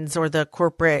corporations or the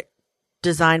corporate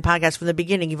design podcast from the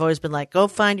beginning. You've always been like, go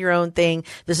find your own thing.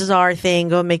 This is our thing.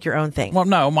 Go make your own thing. Well,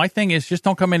 no, my thing is just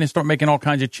don't come in and start making all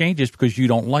kinds of changes because you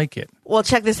don't like it. Well,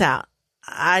 check this out.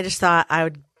 I just thought I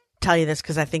would tell you this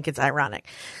because I think it's ironic.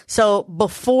 So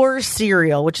before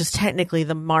Serial, which is technically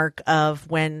the mark of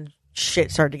when shit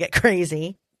started to get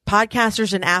crazy,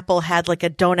 podcasters and Apple had like a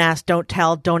don't ask, don't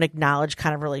tell, don't acknowledge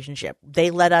kind of relationship. They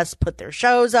let us put their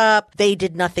shows up. They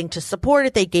did nothing to support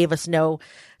it. They gave us no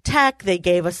tech. They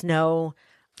gave us no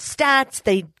stats.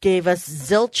 They gave us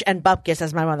zilch and bupkis,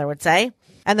 as my mother would say.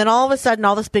 And then all of a sudden,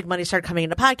 all this big money started coming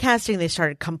into podcasting. They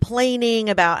started complaining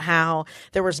about how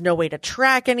there was no way to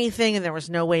track anything and there was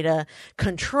no way to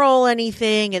control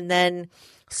anything. And then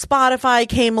Spotify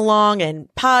came along and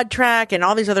PodTrack and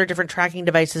all these other different tracking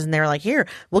devices. And they were like, here,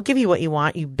 we'll give you what you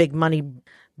want, you big money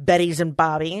Bettys and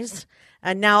Bobbies.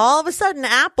 And now all of a sudden,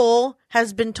 Apple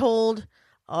has been told,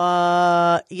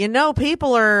 you know,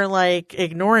 people are like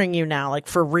ignoring you now, like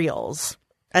for reals.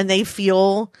 And they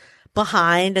feel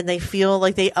behind and they feel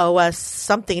like they owe us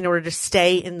something in order to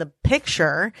stay in the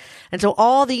picture. And so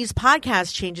all these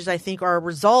podcast changes, I think, are a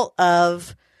result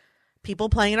of people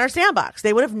playing in our sandbox.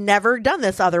 They would have never done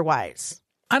this otherwise.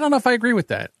 I don't know if I agree with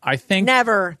that. I think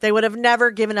never. They would have never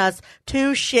given us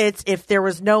two shits if there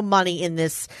was no money in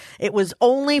this. It was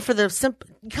only for the simple.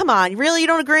 Come on, really? You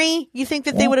don't agree? You think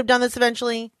that they would have done this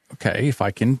eventually? Okay, if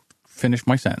I can finish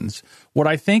my sentence. What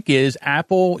I think is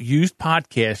Apple used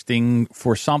podcasting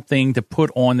for something to put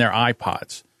on their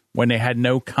iPods when they had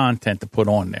no content to put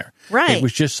on there. Right. It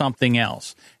was just something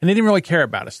else. And they didn't really care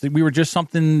about us. We were just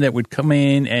something that would come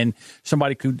in and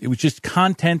somebody could, it was just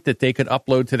content that they could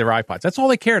upload to their iPods. That's all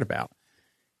they cared about.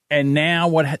 And now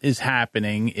what is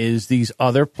happening is these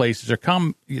other places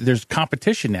there's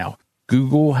competition now.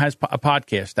 Google has a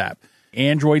podcast app.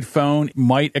 Android phone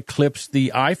might eclipse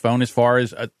the iPhone as far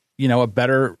as a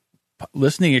better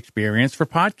listening experience for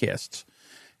podcasts.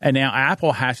 And now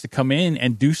Apple has to come in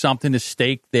and do something to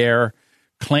stake their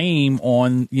claim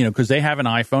on, because they have an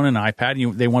iPhone and an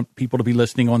iPad. They want people to be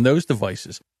listening on those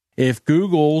devices. If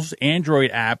Google's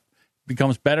Android app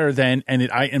becomes better than,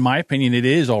 in my opinion, it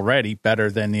is already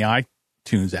better than the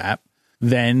iTunes app,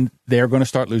 then they're going to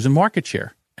start losing market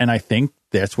share. And I think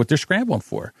that's what they're scrambling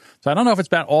for. So I don't know if it's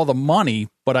about all the money,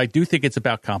 but I do think it's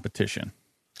about competition.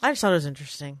 I just thought it was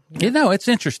interesting. It's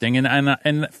interesting. And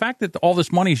the fact that all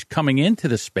this money is coming into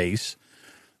the space,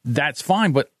 that's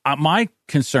fine. But my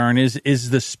concern is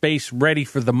the space ready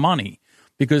for the money?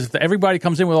 Because if everybody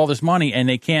comes in with all this money and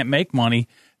they can't make money,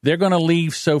 they're going to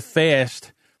leave so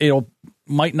fast,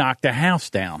 might knock the house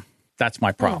down. That's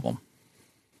my problem.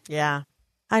 Yeah.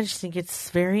 I just think it's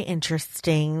very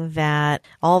interesting that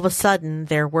all of a sudden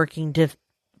they're working to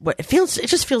it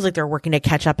just feels like they're working to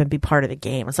catch up and be part of the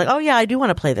game. It's like, oh yeah, I do want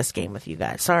to play this game with you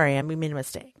guys. Sorry, I made a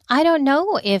mistake. I don't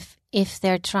know if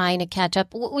they're trying to catch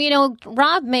up.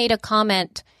 Rob made a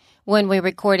comment when we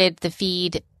recorded the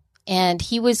feed, and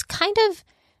he was kind of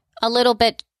a little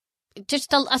bit,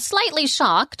 just a slightly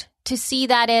shocked to see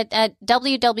that at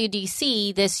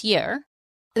WWDC this year,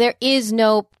 there is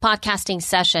no podcasting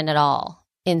session at all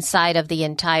inside of the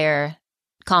entire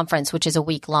conference, which is a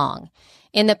week long.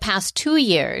 In the past 2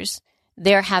 years,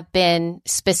 there have been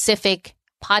specific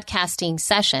podcast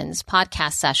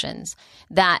sessions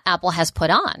that Apple has put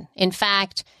on. In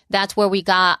fact, that's where we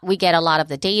get a lot of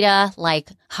the data, like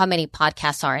how many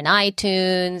podcasts are in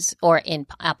iTunes or in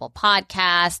Apple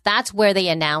Podcasts. That's where they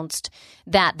announced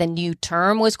that the new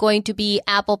term was going to be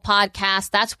Apple Podcasts.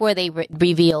 That's where they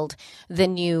revealed the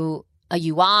new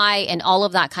UI and all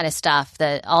of that kind of stuff,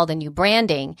 all the new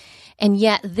branding. And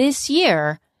yet this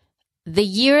year, the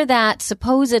year that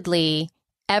supposedly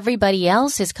everybody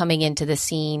else is coming into the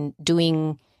scene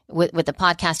doing with the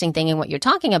podcasting thing and what you're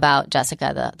talking about,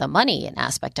 Jessica, the money and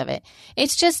aspect of it,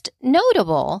 it's just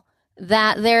notable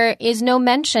that there is no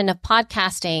mention of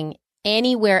podcasting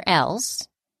anywhere else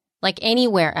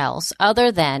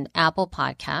other than Apple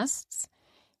Podcasts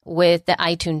with the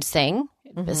iTunes thing,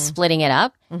 splitting it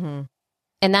up. Mm-hmm.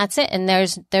 And that's it. And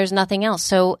there's nothing else.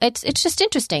 So it's just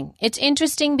interesting. It's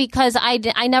interesting because I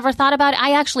never thought about it.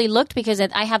 I actually looked because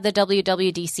I have the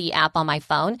WWDC app on my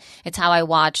phone. It's how I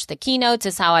watch the keynotes.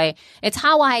 It's how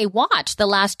I watched the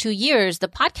last 2 years, the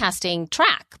podcasting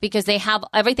track, because they have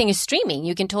everything is streaming.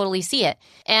 You can totally see it.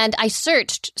 And I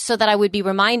searched so that I would be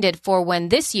reminded for when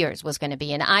this year's was going to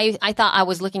be. And I thought I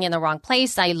was looking in the wrong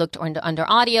place. I looked under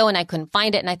audio and I couldn't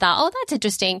find it. And I thought, oh, that's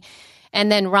interesting. And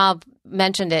then Rob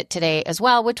mentioned it today as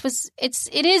well, which was,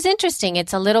 it is interesting.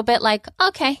 It's a little bit like,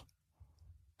 okay,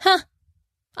 all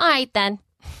right then.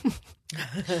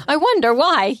 I wonder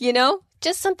why,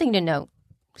 just something to note,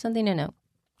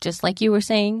 just like you were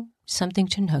saying, something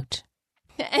to note.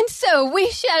 And so we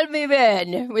shall move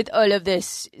in with all of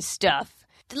this stuff.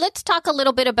 Let's talk a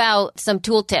little bit about some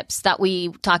tool tips that we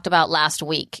talked about last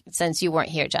week, since you weren't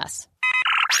here, Jess.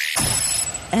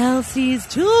 Elsie's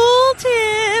tool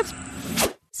tips.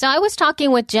 So I was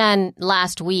talking with Jen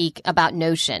last week about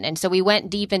Notion. And so we went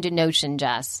deep into Notion,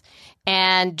 Jess.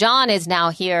 And John is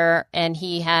now here and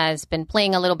he has been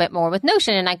playing a little bit more with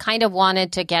Notion. And I kind of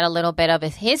wanted to get a little bit of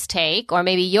his take, or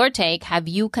maybe your take. Have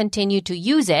you continued to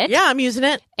use it? Yeah, I'm using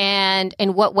it. And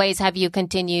in what ways have you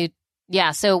continued?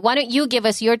 Yeah. So why don't you give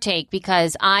us your take?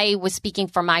 Because I was speaking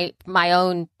from my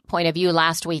own point of view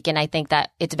last week, and I think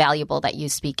that it's valuable that you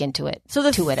speak into it as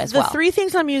well. The 3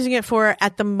 things I'm using it for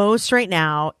at the most right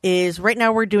now is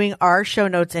we're doing our show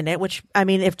notes in it, which, I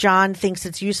mean, if John thinks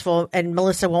it's useful and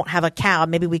Melissa won't have a cow,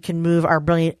 maybe we can move our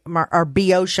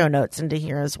BO show notes into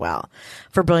here as well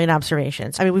for Brilliant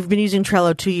Observations. I mean, we've been using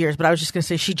Trello 2 years, but I was just going to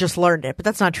say she just learned it, but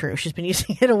that's not true. She's been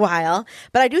using it a while,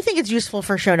 but I do think it's useful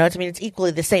for show notes. I mean, it's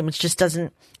equally the same. It's just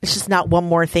not one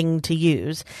more thing to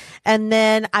use. And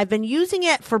then I've been using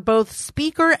it for both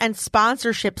speaker and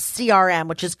sponsorship CRM,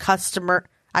 which is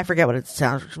I forget what it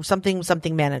sounds,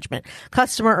 something management,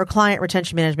 customer or client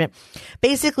retention management.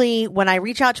 Basically, when I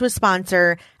reach out to a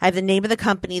sponsor, I have the name of the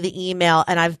company, the email,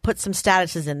 and I've put some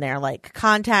statuses in there like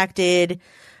contacted,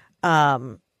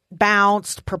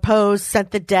 bounced, proposed,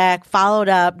 sent the deck, followed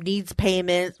up, needs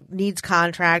payment, needs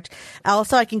contract.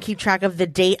 Also, I can keep track of the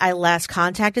date I last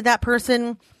contacted that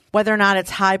person, whether or not it's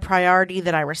high priority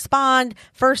that I respond,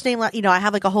 first name, I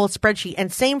have like a whole spreadsheet, and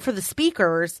same for the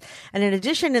speakers. And in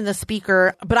addition in the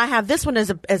speaker, but I have this one as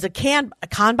a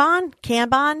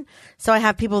Kanban. So I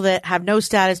have people that have no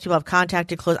status, people have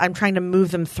contacted, close. I'm trying to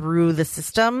move them through the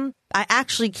system. I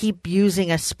actually keep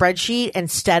using a spreadsheet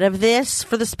instead of this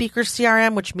for the speaker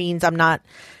CRM, which means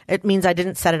it means I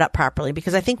didn't set it up properly,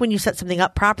 because I think when you set something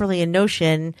up properly in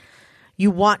Notion, you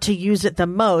want to use it the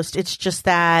most. It's just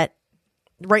that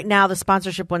right now, the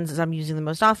sponsorship ones I'm using the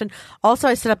most often. Also,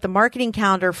 I set up the marketing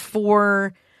calendar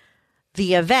for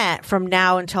the event from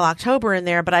now until October in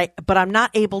there, but I'm not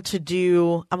able to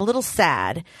do, I'm a little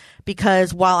sad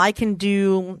because while I can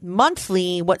do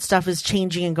monthly what stuff is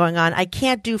changing and going on, I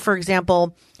can't do, for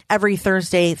example, every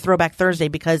Thursday, Throwback Thursday,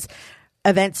 because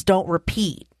events don't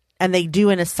repeat and they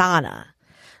do in Asana.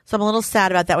 So I'm a little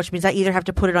sad about that, which means I either have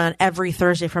to put it on every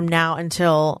Thursday from now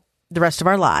until the rest of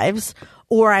our lives,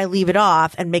 or I leave it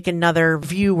off and make another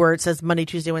view where it says Monday,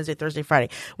 Tuesday, Wednesday, Thursday, Friday,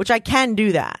 which I can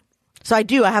do that. So I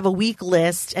have a week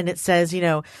list and it says,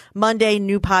 Monday,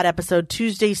 new pod episode,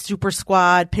 Tuesday, Super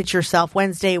Squad, Pitch Yourself,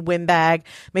 Wednesday, Win Bag,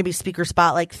 maybe Speaker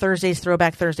Spotlight, Thursday's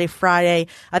Throwback Thursday, Friday.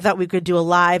 I thought we could do a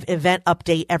live event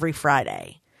update every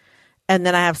Friday. And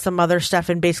then I have some other stuff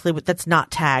and basically that's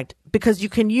not tagged, because you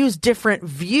can use different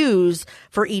views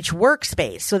for each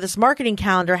workspace. So this marketing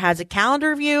calendar has a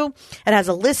calendar view, it has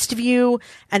a list view,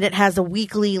 and it has a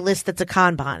weekly list that's a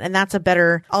Kanban. And that's a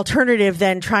better alternative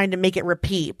than trying to make it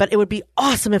repeat. But it would be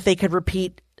awesome if they could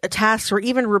repeat tasks or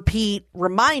even repeat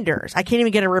reminders. I can't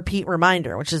even get a repeat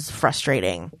reminder, which is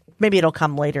frustrating. Maybe it'll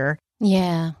come later.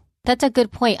 Yeah. That's a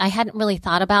good point. I hadn't really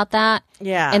thought about that.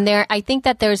 Yeah. And I think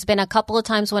that there's been a couple of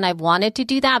times when I've wanted to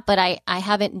do that, but I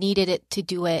haven't needed it to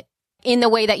do it in the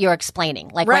way that you're explaining.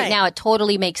 Like right now, it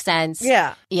totally makes sense.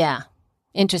 Yeah. Yeah.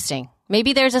 Interesting.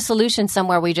 Maybe there's a solution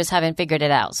somewhere. We just haven't figured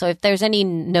it out. So if there's any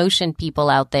Notion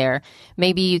people out there,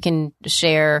 maybe you can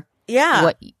share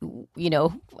what,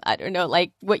 I don't know,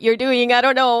 like what you're doing. I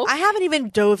don't know. I haven't even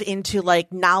dove into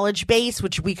like Knowledge Base,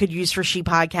 which we could use for She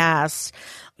Podcasts.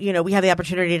 We have the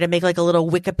opportunity to make like a little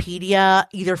Wikipedia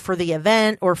either for the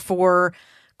event or for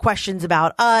questions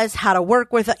about us, how to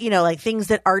work with, like things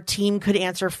that our team could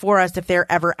answer for us if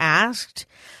they're ever asked.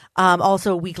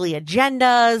 Also weekly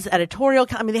agendas, editorial.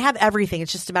 I mean, they have everything.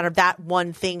 It's just a matter of that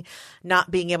one thing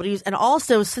not being able to use. And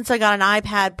also, since I got an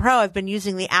iPad Pro, I've been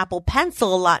using the Apple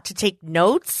Pencil a lot to take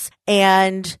notes.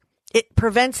 And it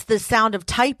prevents the sound of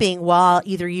typing while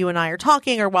either you and I are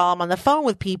talking or while I'm on the phone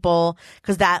with people,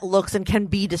 because that looks and can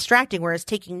be distracting, whereas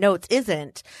taking notes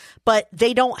isn't. But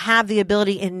they don't have the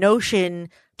ability in Notion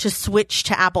to switch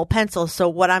to Apple Pencil. So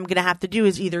what I'm going to have to do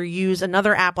is either use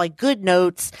another app like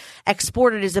GoodNotes,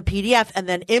 export it as a PDF, and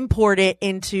then import it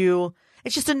into,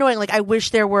 it's just annoying. Like, I wish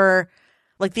there were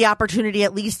like the opportunity,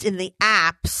 at least in the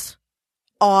apps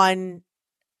on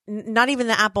not even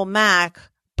the Apple Mac,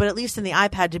 but at least in the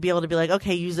iPad, to be able to be like,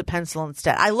 okay, use a pencil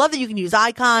instead. I love that you can use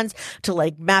icons to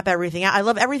like map everything out. I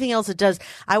love everything else it does.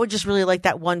 I would just really like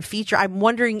that one feature. I'm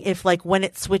wondering if like when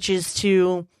it switches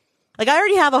to, like, I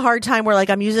already have a hard time where like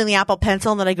I'm using the Apple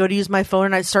Pencil and then I go to use my phone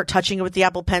and I start touching it with the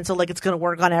Apple Pencil like it's going to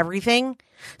work on everything.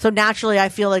 So naturally I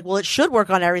feel like, well, it should work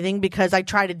on everything because I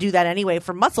try to do that anyway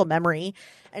for muscle memory.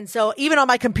 And so even on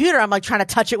my computer, I'm like trying to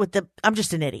touch it with I'm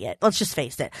just an idiot. Let's just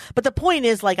face it. But the point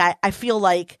is, like, I feel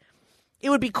like it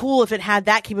would be cool if it had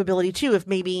that capability too, if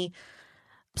maybe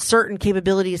certain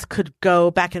capabilities could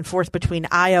go back and forth between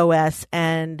iOS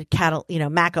and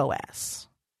Mac OS.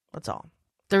 That's all.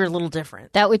 They're a little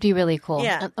different. That would be really cool.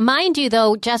 Yeah. Mind you,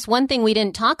 though, just one thing we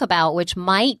didn't talk about, which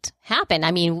might happen.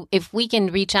 I mean, if we can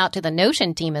reach out to the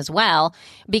Notion team as well,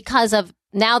 because of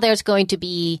now there's going to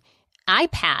be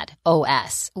iPad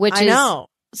OS, which is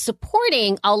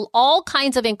supporting all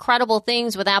kinds of incredible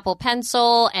things with Apple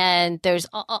Pencil. And there's,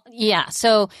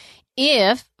 So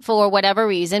if for whatever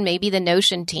reason, maybe the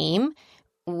Notion team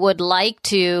would like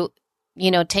to,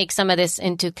 take some of this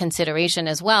into consideration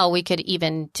as well, we could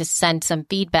even just send some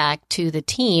feedback to the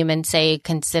team and say,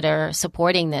 consider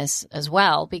supporting this as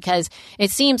well, because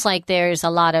it seems like there's a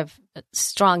lot of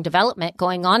strong development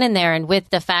going on in there. And with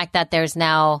the fact that there's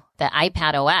now the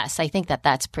iPad OS, I think that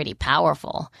that's pretty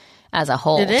powerful as a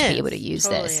whole to be able to use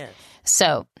this.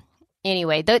 So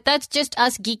anyway, that's just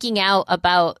us geeking out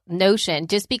about Notion,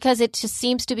 just because it just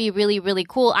seems to be really, really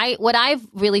cool. What I've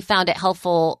really found it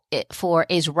helpful for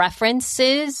is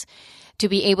references, to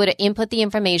be able to input the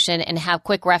information and have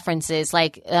quick references.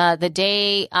 Like the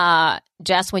day,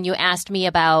 Jess, when you asked me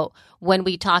about when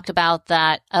we talked about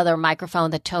that other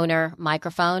microphone, the toner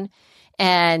microphone,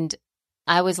 and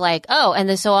I was like, oh, and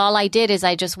then so all I did is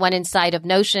I just went inside of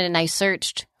Notion and I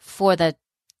searched for the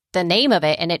name of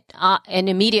it, and it and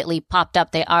immediately popped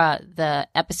up the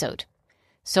episode.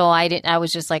 So I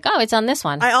was just like, oh, it's on this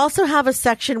one. I also have a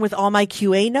section with all my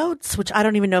QA notes, which I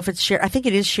don't even know if it's shared. I think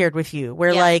it is shared with you,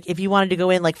 where like if you wanted to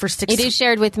go in like for 6. It is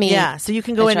shared with me. Yeah. So you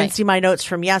can go in and see my notes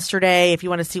from yesterday. If you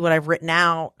want to see what I've written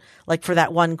out, like for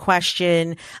that one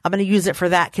question, I'm going to use it for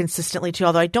that consistently too.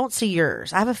 Although I don't see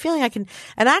yours. I have a feeling I can,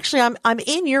 and actually I'm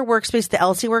in your workspace, the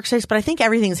Elsie workspace, but I think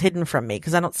everything's hidden from me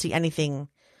because I don't see anything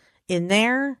in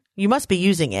there. You must be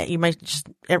using it. You might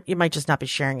just not be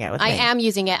sharing it with me. I am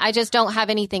using it. I just don't have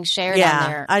anything shared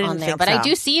on there. I didn't think but so. I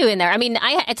do see you in there. I mean,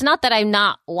 it's not that I'm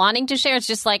not wanting to share. It's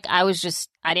just like I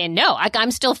didn't know.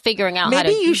 I'm still figuring out how to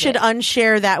maybe you use should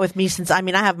unshare that with me, since I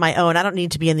have my own. I don't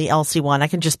need to be in the Elsie one. I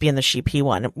can just be in the Sheep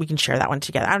one. We can share that one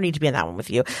together. I don't need to be in that one with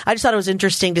you. I just thought it was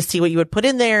interesting to see what you would put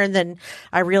in there, and then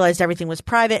I realized everything was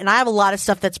private. And I have a lot of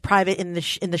stuff that's private in the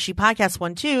She Podcast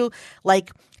one too,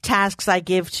 like tasks I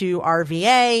give to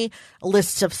RVA,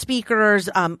 lists of speakers,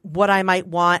 what I might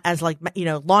want as like,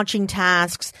 launching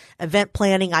tasks, event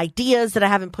planning ideas that I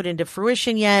haven't put into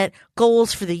fruition yet,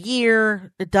 goals for the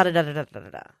year,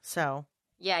 So.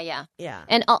 Yeah.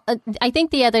 And I think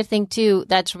the other thing too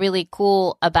that's really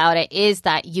cool about it is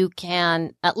that you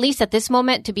can, at least at this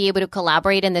moment, to be able to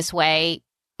collaborate in this way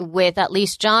with at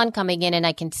least John coming in and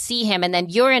I can see him, and then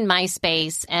you're in my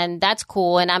space, and that's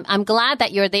cool. And I'm glad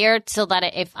that you're there so that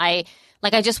if I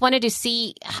just wanted to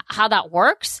see how that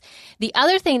works. The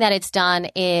other thing that it's done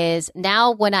is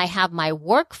now when I have my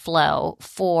workflow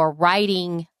for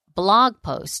writing blog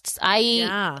posts,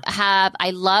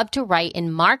 I love to write in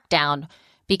Markdown,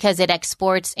 because it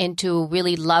exports into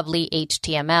really lovely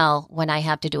HTML when I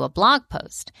have to do a blog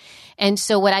post. And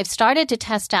so what I've started to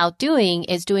test out doing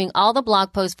is doing all the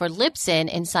blog posts for Libsyn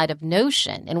inside of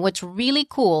Notion. And what's really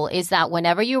cool is that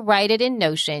whenever you write it in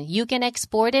Notion, you can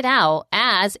export it out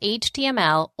as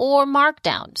HTML or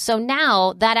Markdown. So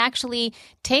now that actually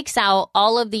takes out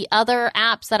all of the other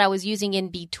apps that I was using in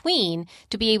between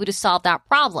to be able to solve that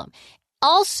problem.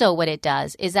 Also, what it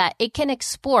does is that it can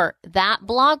export that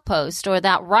blog post or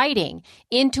that writing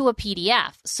into a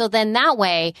PDF. So then that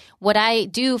way, what I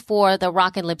do for the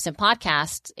Rockin' Libsyn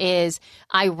podcast is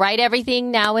I write everything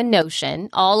now in Notion,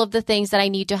 all of the things that I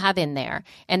need to have in there.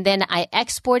 And then I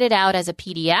export it out as a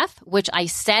PDF, which I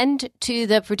send to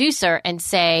the producer and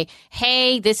say,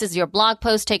 hey, this is your blog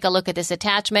post. Take a look at this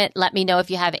attachment. Let me know if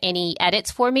you have any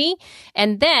edits for me.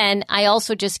 And then I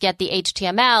also just get the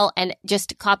HTML and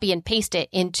just copy and paste it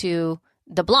into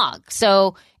the blog.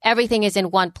 So everything is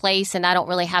in one place and I don't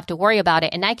really have to worry about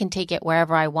it and I can take it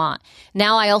wherever I want.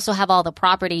 Now I also have all the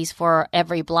properties for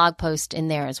every blog post in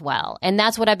there as well. And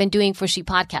that's what I've been doing for She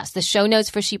Podcast. The show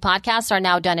notes for She Podcast are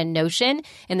now done in Notion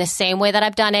in the same way that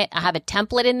I've done it. I have a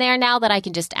template in there now that I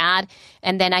can just add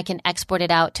and then I can export it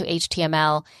out to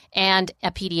HTML and a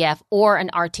PDF or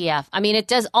an RTF. I mean, it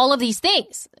does all of these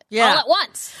things all at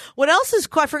once. What else is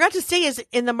cool, I forgot to say, is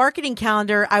in the marketing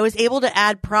calendar, I was able to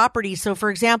add properties. So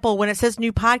for example, when it says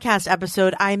new podcast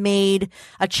episode, I made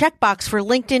a checkbox for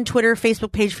LinkedIn, Twitter,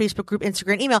 Facebook page, Facebook group,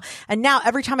 Instagram, email. And now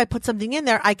every time I put something in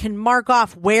there, I can mark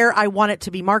off where I want it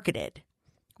to be marketed,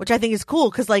 which I think is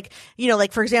cool. Cause like, you know,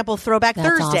 like for example, Throwback That's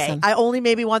Thursday, awesome. I only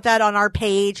maybe want that on our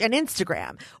page and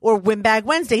Instagram, or Windbag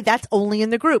Wednesday. That's only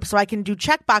in the group. So I can do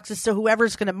checkboxes. So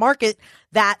whoever's going to market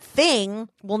that thing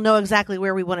will know exactly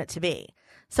where we want it to be.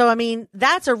 So, I mean,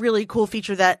 that's a really cool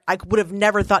feature that I would have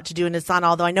never thought to do in Asana,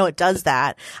 although I know it does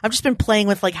that. I've just been playing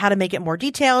with like how to make it more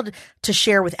detailed to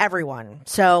share with everyone.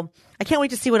 So I can't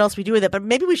wait to see what else we do with it, but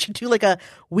maybe we should do like a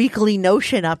weekly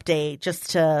Notion update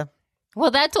just to... Well,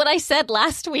 that's what I said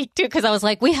last week, too, because I was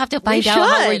like, we have to find out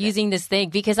how we're using this thing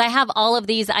because I have all of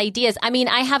these ideas. I mean,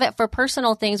 I have it for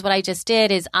personal things. What I just did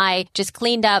is I just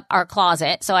cleaned up our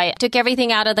closet. So I took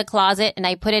everything out of the closet and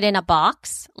I put it in a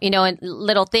box, you know, and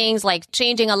little things like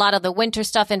changing a lot of the winter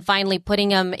stuff and finally putting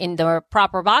them in the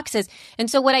proper boxes.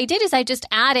 And so what I did is I just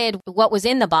added what was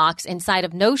in the box inside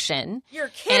of Notion. You're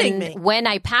kidding me. When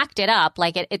I packed it up,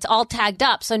 like it's all tagged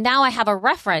up. So now I have a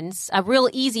reference, a real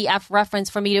easy reference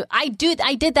for me to, I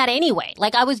did that anyway.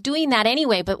 Like I was doing that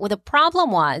anyway, but the problem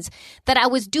was that I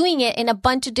was doing it in a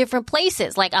bunch of different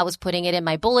places. Like I was putting it in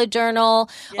my bullet journal.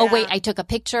 Yeah. Oh, wait, I took a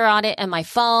picture on it on my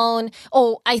phone.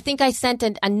 Oh, I think I sent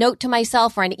a note to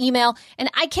myself or an email and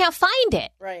I can't find it.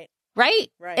 Right.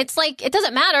 Right? It's like, it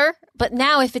doesn't matter. But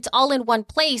now if it's all in one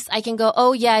place, I can go,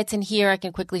 oh yeah, it's in here. I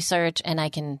can quickly search and I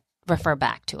can refer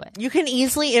back to it. You can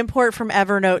easily import from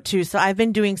Evernote too. So I've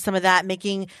been doing some of that,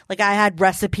 making like I had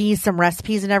some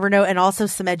recipes in Evernote and also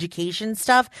some education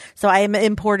stuff. So I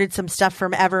imported some stuff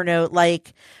from Evernote,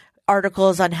 like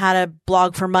articles on how to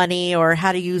blog for money or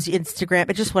how to use Instagram,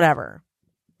 but just whatever.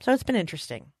 So it's been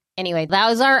interesting. Anyway, that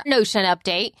was our Notion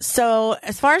update. So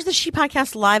as far as the She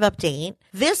Podcast live update,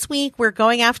 this week we're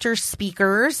going after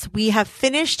speakers. We have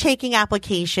finished taking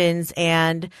applications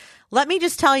and let me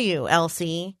just tell you,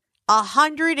 Elsie,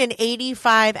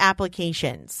 185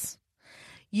 applications.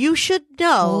 You should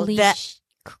know that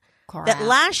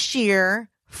last year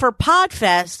for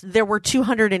PodFest, there were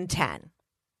 210.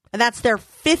 And that's their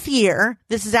 5th year.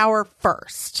 This is our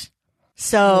first.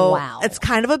 So It's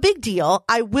kind of a big deal.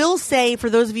 I will say, for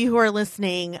those of you who are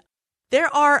listening,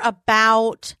 there are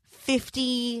about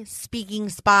 50 speaking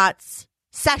spots,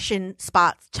 session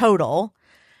spots total.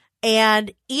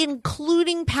 And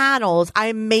including panels,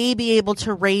 I may be able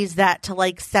to raise that to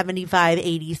like 75,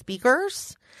 80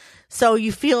 speakers. So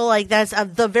you feel like that's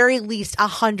at the very least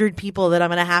 100 people that I'm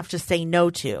going to have to say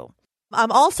no to.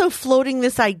 I'm also floating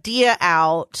this idea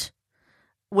out,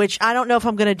 which I don't know if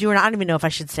I'm going to do or not. I don't even know if I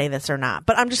should say this or not,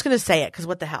 but I'm just going to say it because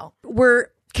what the hell. We're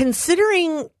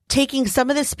considering taking some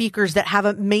of the speakers that have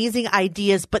amazing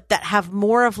ideas, but that have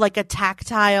more of like a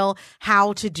tactile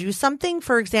how to do something.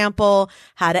 For example,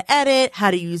 how to edit,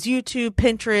 how to use YouTube,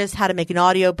 Pinterest, how to make an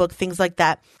audiobook, things like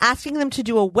that. Asking them to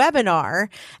do a webinar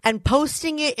and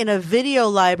posting it in a video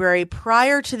library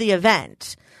prior to the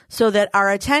event so that our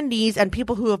attendees and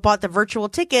people who have bought the virtual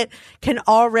ticket can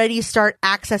already start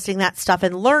accessing that stuff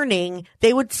and learning.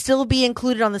 They would still be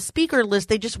included on the speaker list.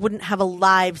 They just wouldn't have a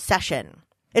live session.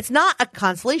 It's not a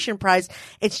consolation prize.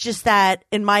 It's just that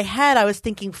in my head, I was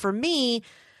thinking for me,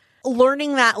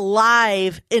 learning that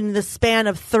live in the span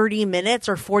of 30 minutes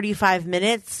or 45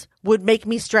 minutes would make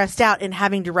me stressed out in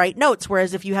having to write notes.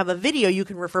 Whereas if you have a video, you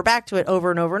can refer back to it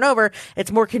over and over and over.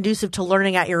 It's more conducive to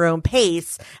learning at your own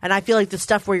pace. And I feel like the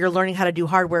stuff where you're learning how to do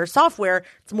hardware or software,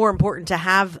 it's more important to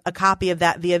have a copy of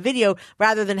that via video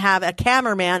rather than have a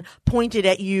cameraman pointed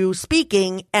at you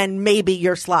speaking and maybe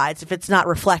your slides if it's not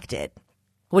reflected.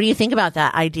 What do you think about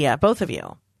that idea, both of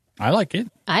you? I like it.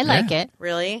 I like it.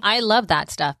 Really? I love that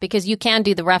stuff because you can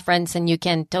do the reference and you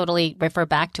can totally refer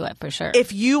back to it for sure.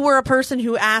 If you were a person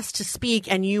who asked to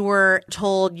speak and you were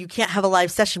told you can't have a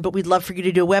live session, but we'd love for you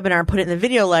to do a webinar and put it in the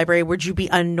video library, would you be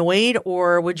annoyed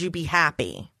or would you be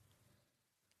happy?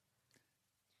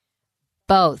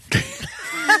 Both.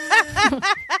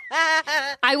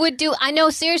 I know,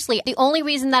 seriously, the only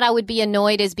reason that I would be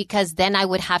annoyed is because then I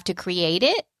would have to create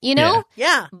it, you know?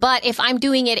 Yeah. But if I'm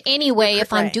doing it anyway,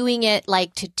 if I'm doing it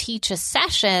like to teach a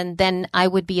session, then I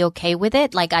would be okay with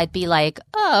it. Like I'd be like,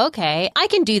 oh, okay, I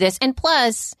can do this. And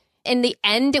plus, in the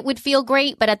end, it would feel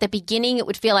great. But at the beginning, it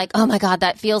would feel like, oh my God,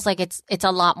 that feels like it's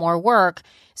a lot more work.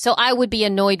 So I would be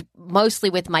annoyed mostly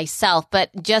with myself. But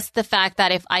just the fact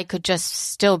that if I could just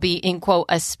still be, in quote,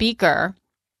 a speaker.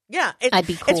 Yeah, I'd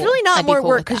be cool. It's really not more cool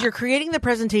work because you're creating the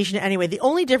presentation anyway. The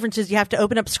only difference is you have to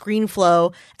open up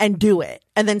ScreenFlow and do it,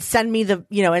 and then send me the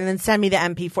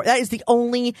MP4. That is the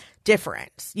only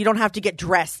difference. You don't have to get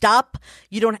dressed up.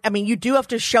 You do have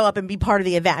to show up and be part of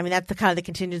the event. I mean, that's the kind of the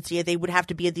contingency. They would have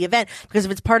to be at the event because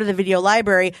if it's part of the video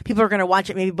library, people are going to watch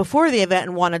it maybe before the event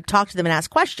and want to talk to them and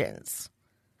ask questions.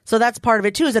 So that's part of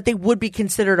it too, is that they would be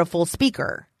considered a full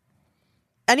speaker.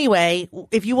 Anyway,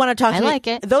 if you want to talk to me, like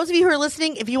it. Those of you who are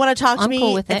listening, if you want to talk to I'm me,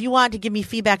 cool with if it. you want to give me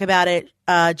feedback about it,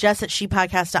 Jess at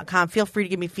shepodcast.com. Feel free to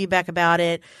give me feedback about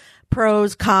it.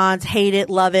 Pros, cons, hate it,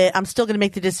 love it. I'm still going to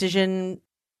make the decision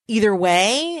either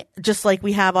way, just like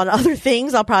we have on other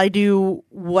things. I'll probably do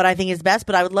what I think is best,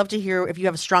 but I would love to hear if you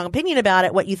have a strong opinion about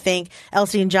it, what you think.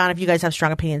 Elsie and John, if you guys have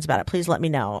strong opinions about it, please let me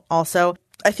know. Also,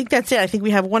 I think that's it. I think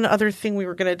we have one other thing we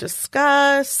were going to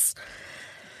discuss.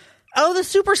 Oh, the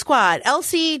Super Squad.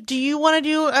 Elsie, do you want to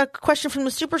do a question from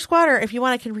the Super Squad? Or if you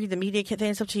want, I can read the media kit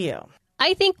thing. It's up to you.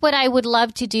 I think what I would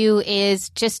love to do is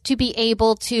just to be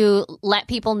able to let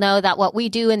people know that what we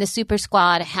do in the Super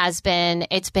Squad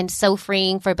it's been so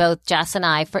freeing for both Jess and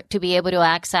I to be able to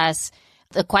access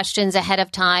the questions ahead of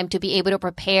time, to be able to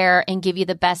prepare and give you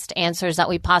the best answers that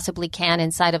we possibly can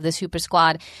inside of the Super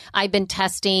Squad. I've been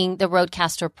testing the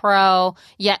Rodecaster Pro.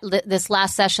 This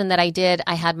last session that I did,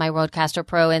 I had my Rodecaster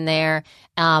Pro in there.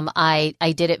 I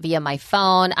did it via my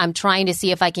phone. I'm trying to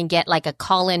see if I can get like a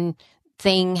call-in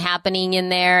thing happening in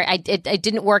there. It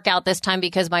didn't work out this time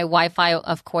because my Wi-Fi,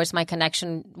 of course, my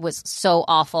connection was so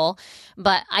awful.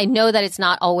 But I know that it's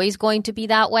not always going to be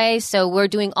that way. So we're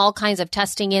doing all kinds of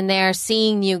testing in there,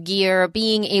 seeing new gear,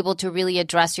 being able to really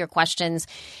address your questions.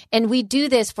 And we do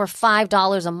this for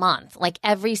 $5 a month, like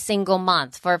every single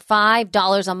month. For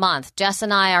 $5 a month, Jess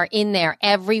and I are in there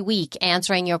every week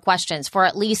answering your questions for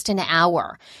at least an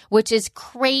hour, which is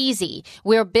crazy.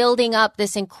 We're building up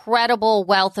this incredible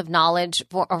wealth of knowledge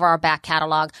of our back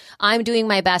catalog. I'm doing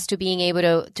my best to being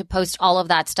able to post all of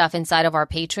that stuff inside of our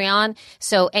Patreon.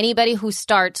 So anybody who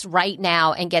starts right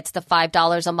now and gets the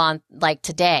 $5 a month, like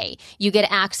today, you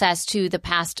get access to the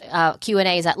past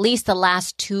Q&As, at least the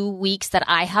last 2 weeks that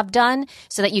I have done,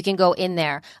 so that you can go in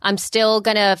there. I'm still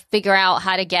going to figure out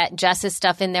how to get Jess's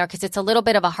stuff in there because it's a little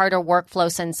bit of a harder workflow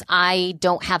since I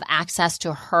don't have access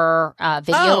to her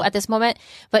video at this moment.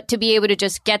 But to be able to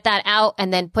just get that out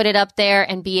and then put it up there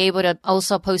and be able to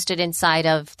also post it inside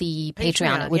of the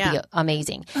Patreon, it would be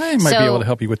amazing. I might be able to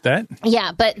help you with that.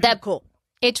 Yeah, but that's cool.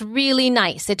 It's really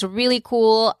nice. It's really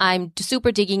cool. I'm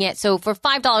super digging it. So for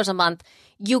 $5 a month,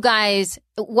 you guys,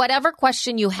 whatever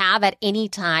question you have at any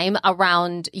time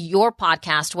around your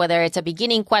podcast, whether it's a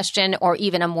beginning question or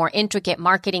even a more intricate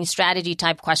marketing strategy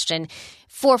type question,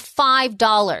 for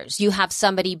 $5, you have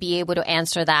somebody be able to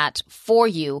answer that for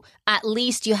you. At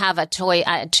least you have a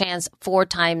chance 4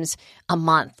 times a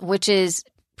month, which is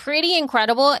pretty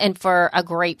incredible and for a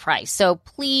great price. So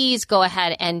please go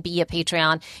ahead and be a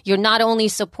Patreon. You're not only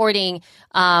supporting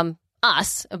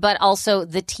us, but also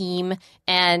the team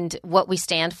and what we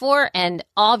stand for, and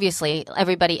obviously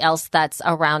everybody else that's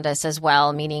around us as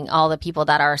well, meaning all the people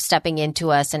that are stepping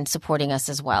into us and supporting us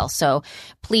as well. So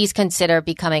please consider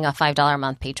becoming a $5 a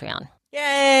month Patreon.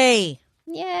 Yay!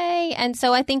 Yay! And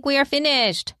so I think we are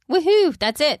finished. Woohoo!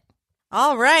 That's it.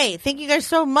 All right. Thank you guys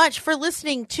so much for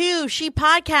listening to She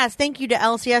Podcast. Thank you to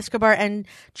Elsie Escobar and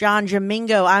John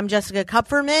Jamingo. I'm Jessica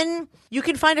Kupferman. You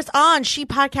can find us on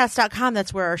shepodcast.com.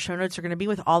 That's where our show notes are going to be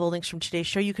with all the links from today's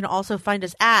show. You can also find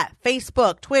us at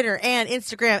Facebook, Twitter, and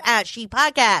Instagram at She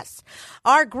Podcast.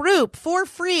 Our group for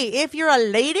free, if you're a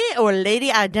lady or lady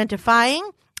identifying,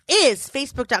 is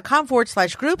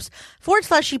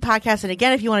facebook.com/groups/She Podcast. And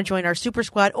again, if you want to join our Super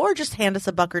Squad or just hand us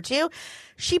a buck or two,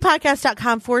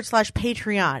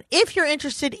 shepodcast.com/Patreon. If you're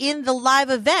interested in the live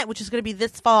event, which is going to be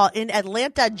this fall in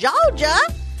Atlanta, Georgia,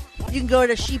 you can go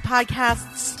to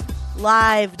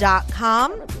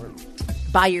shepodcastslive.com.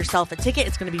 buy yourself a ticket.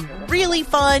 It's going to be really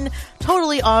fun,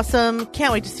 totally awesome.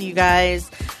 Can't wait to see you guys.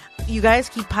 You guys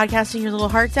keep podcasting your little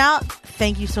hearts out.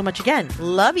 Thank you so much again.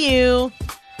 Love you.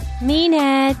 Mean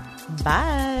it.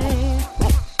 Bye.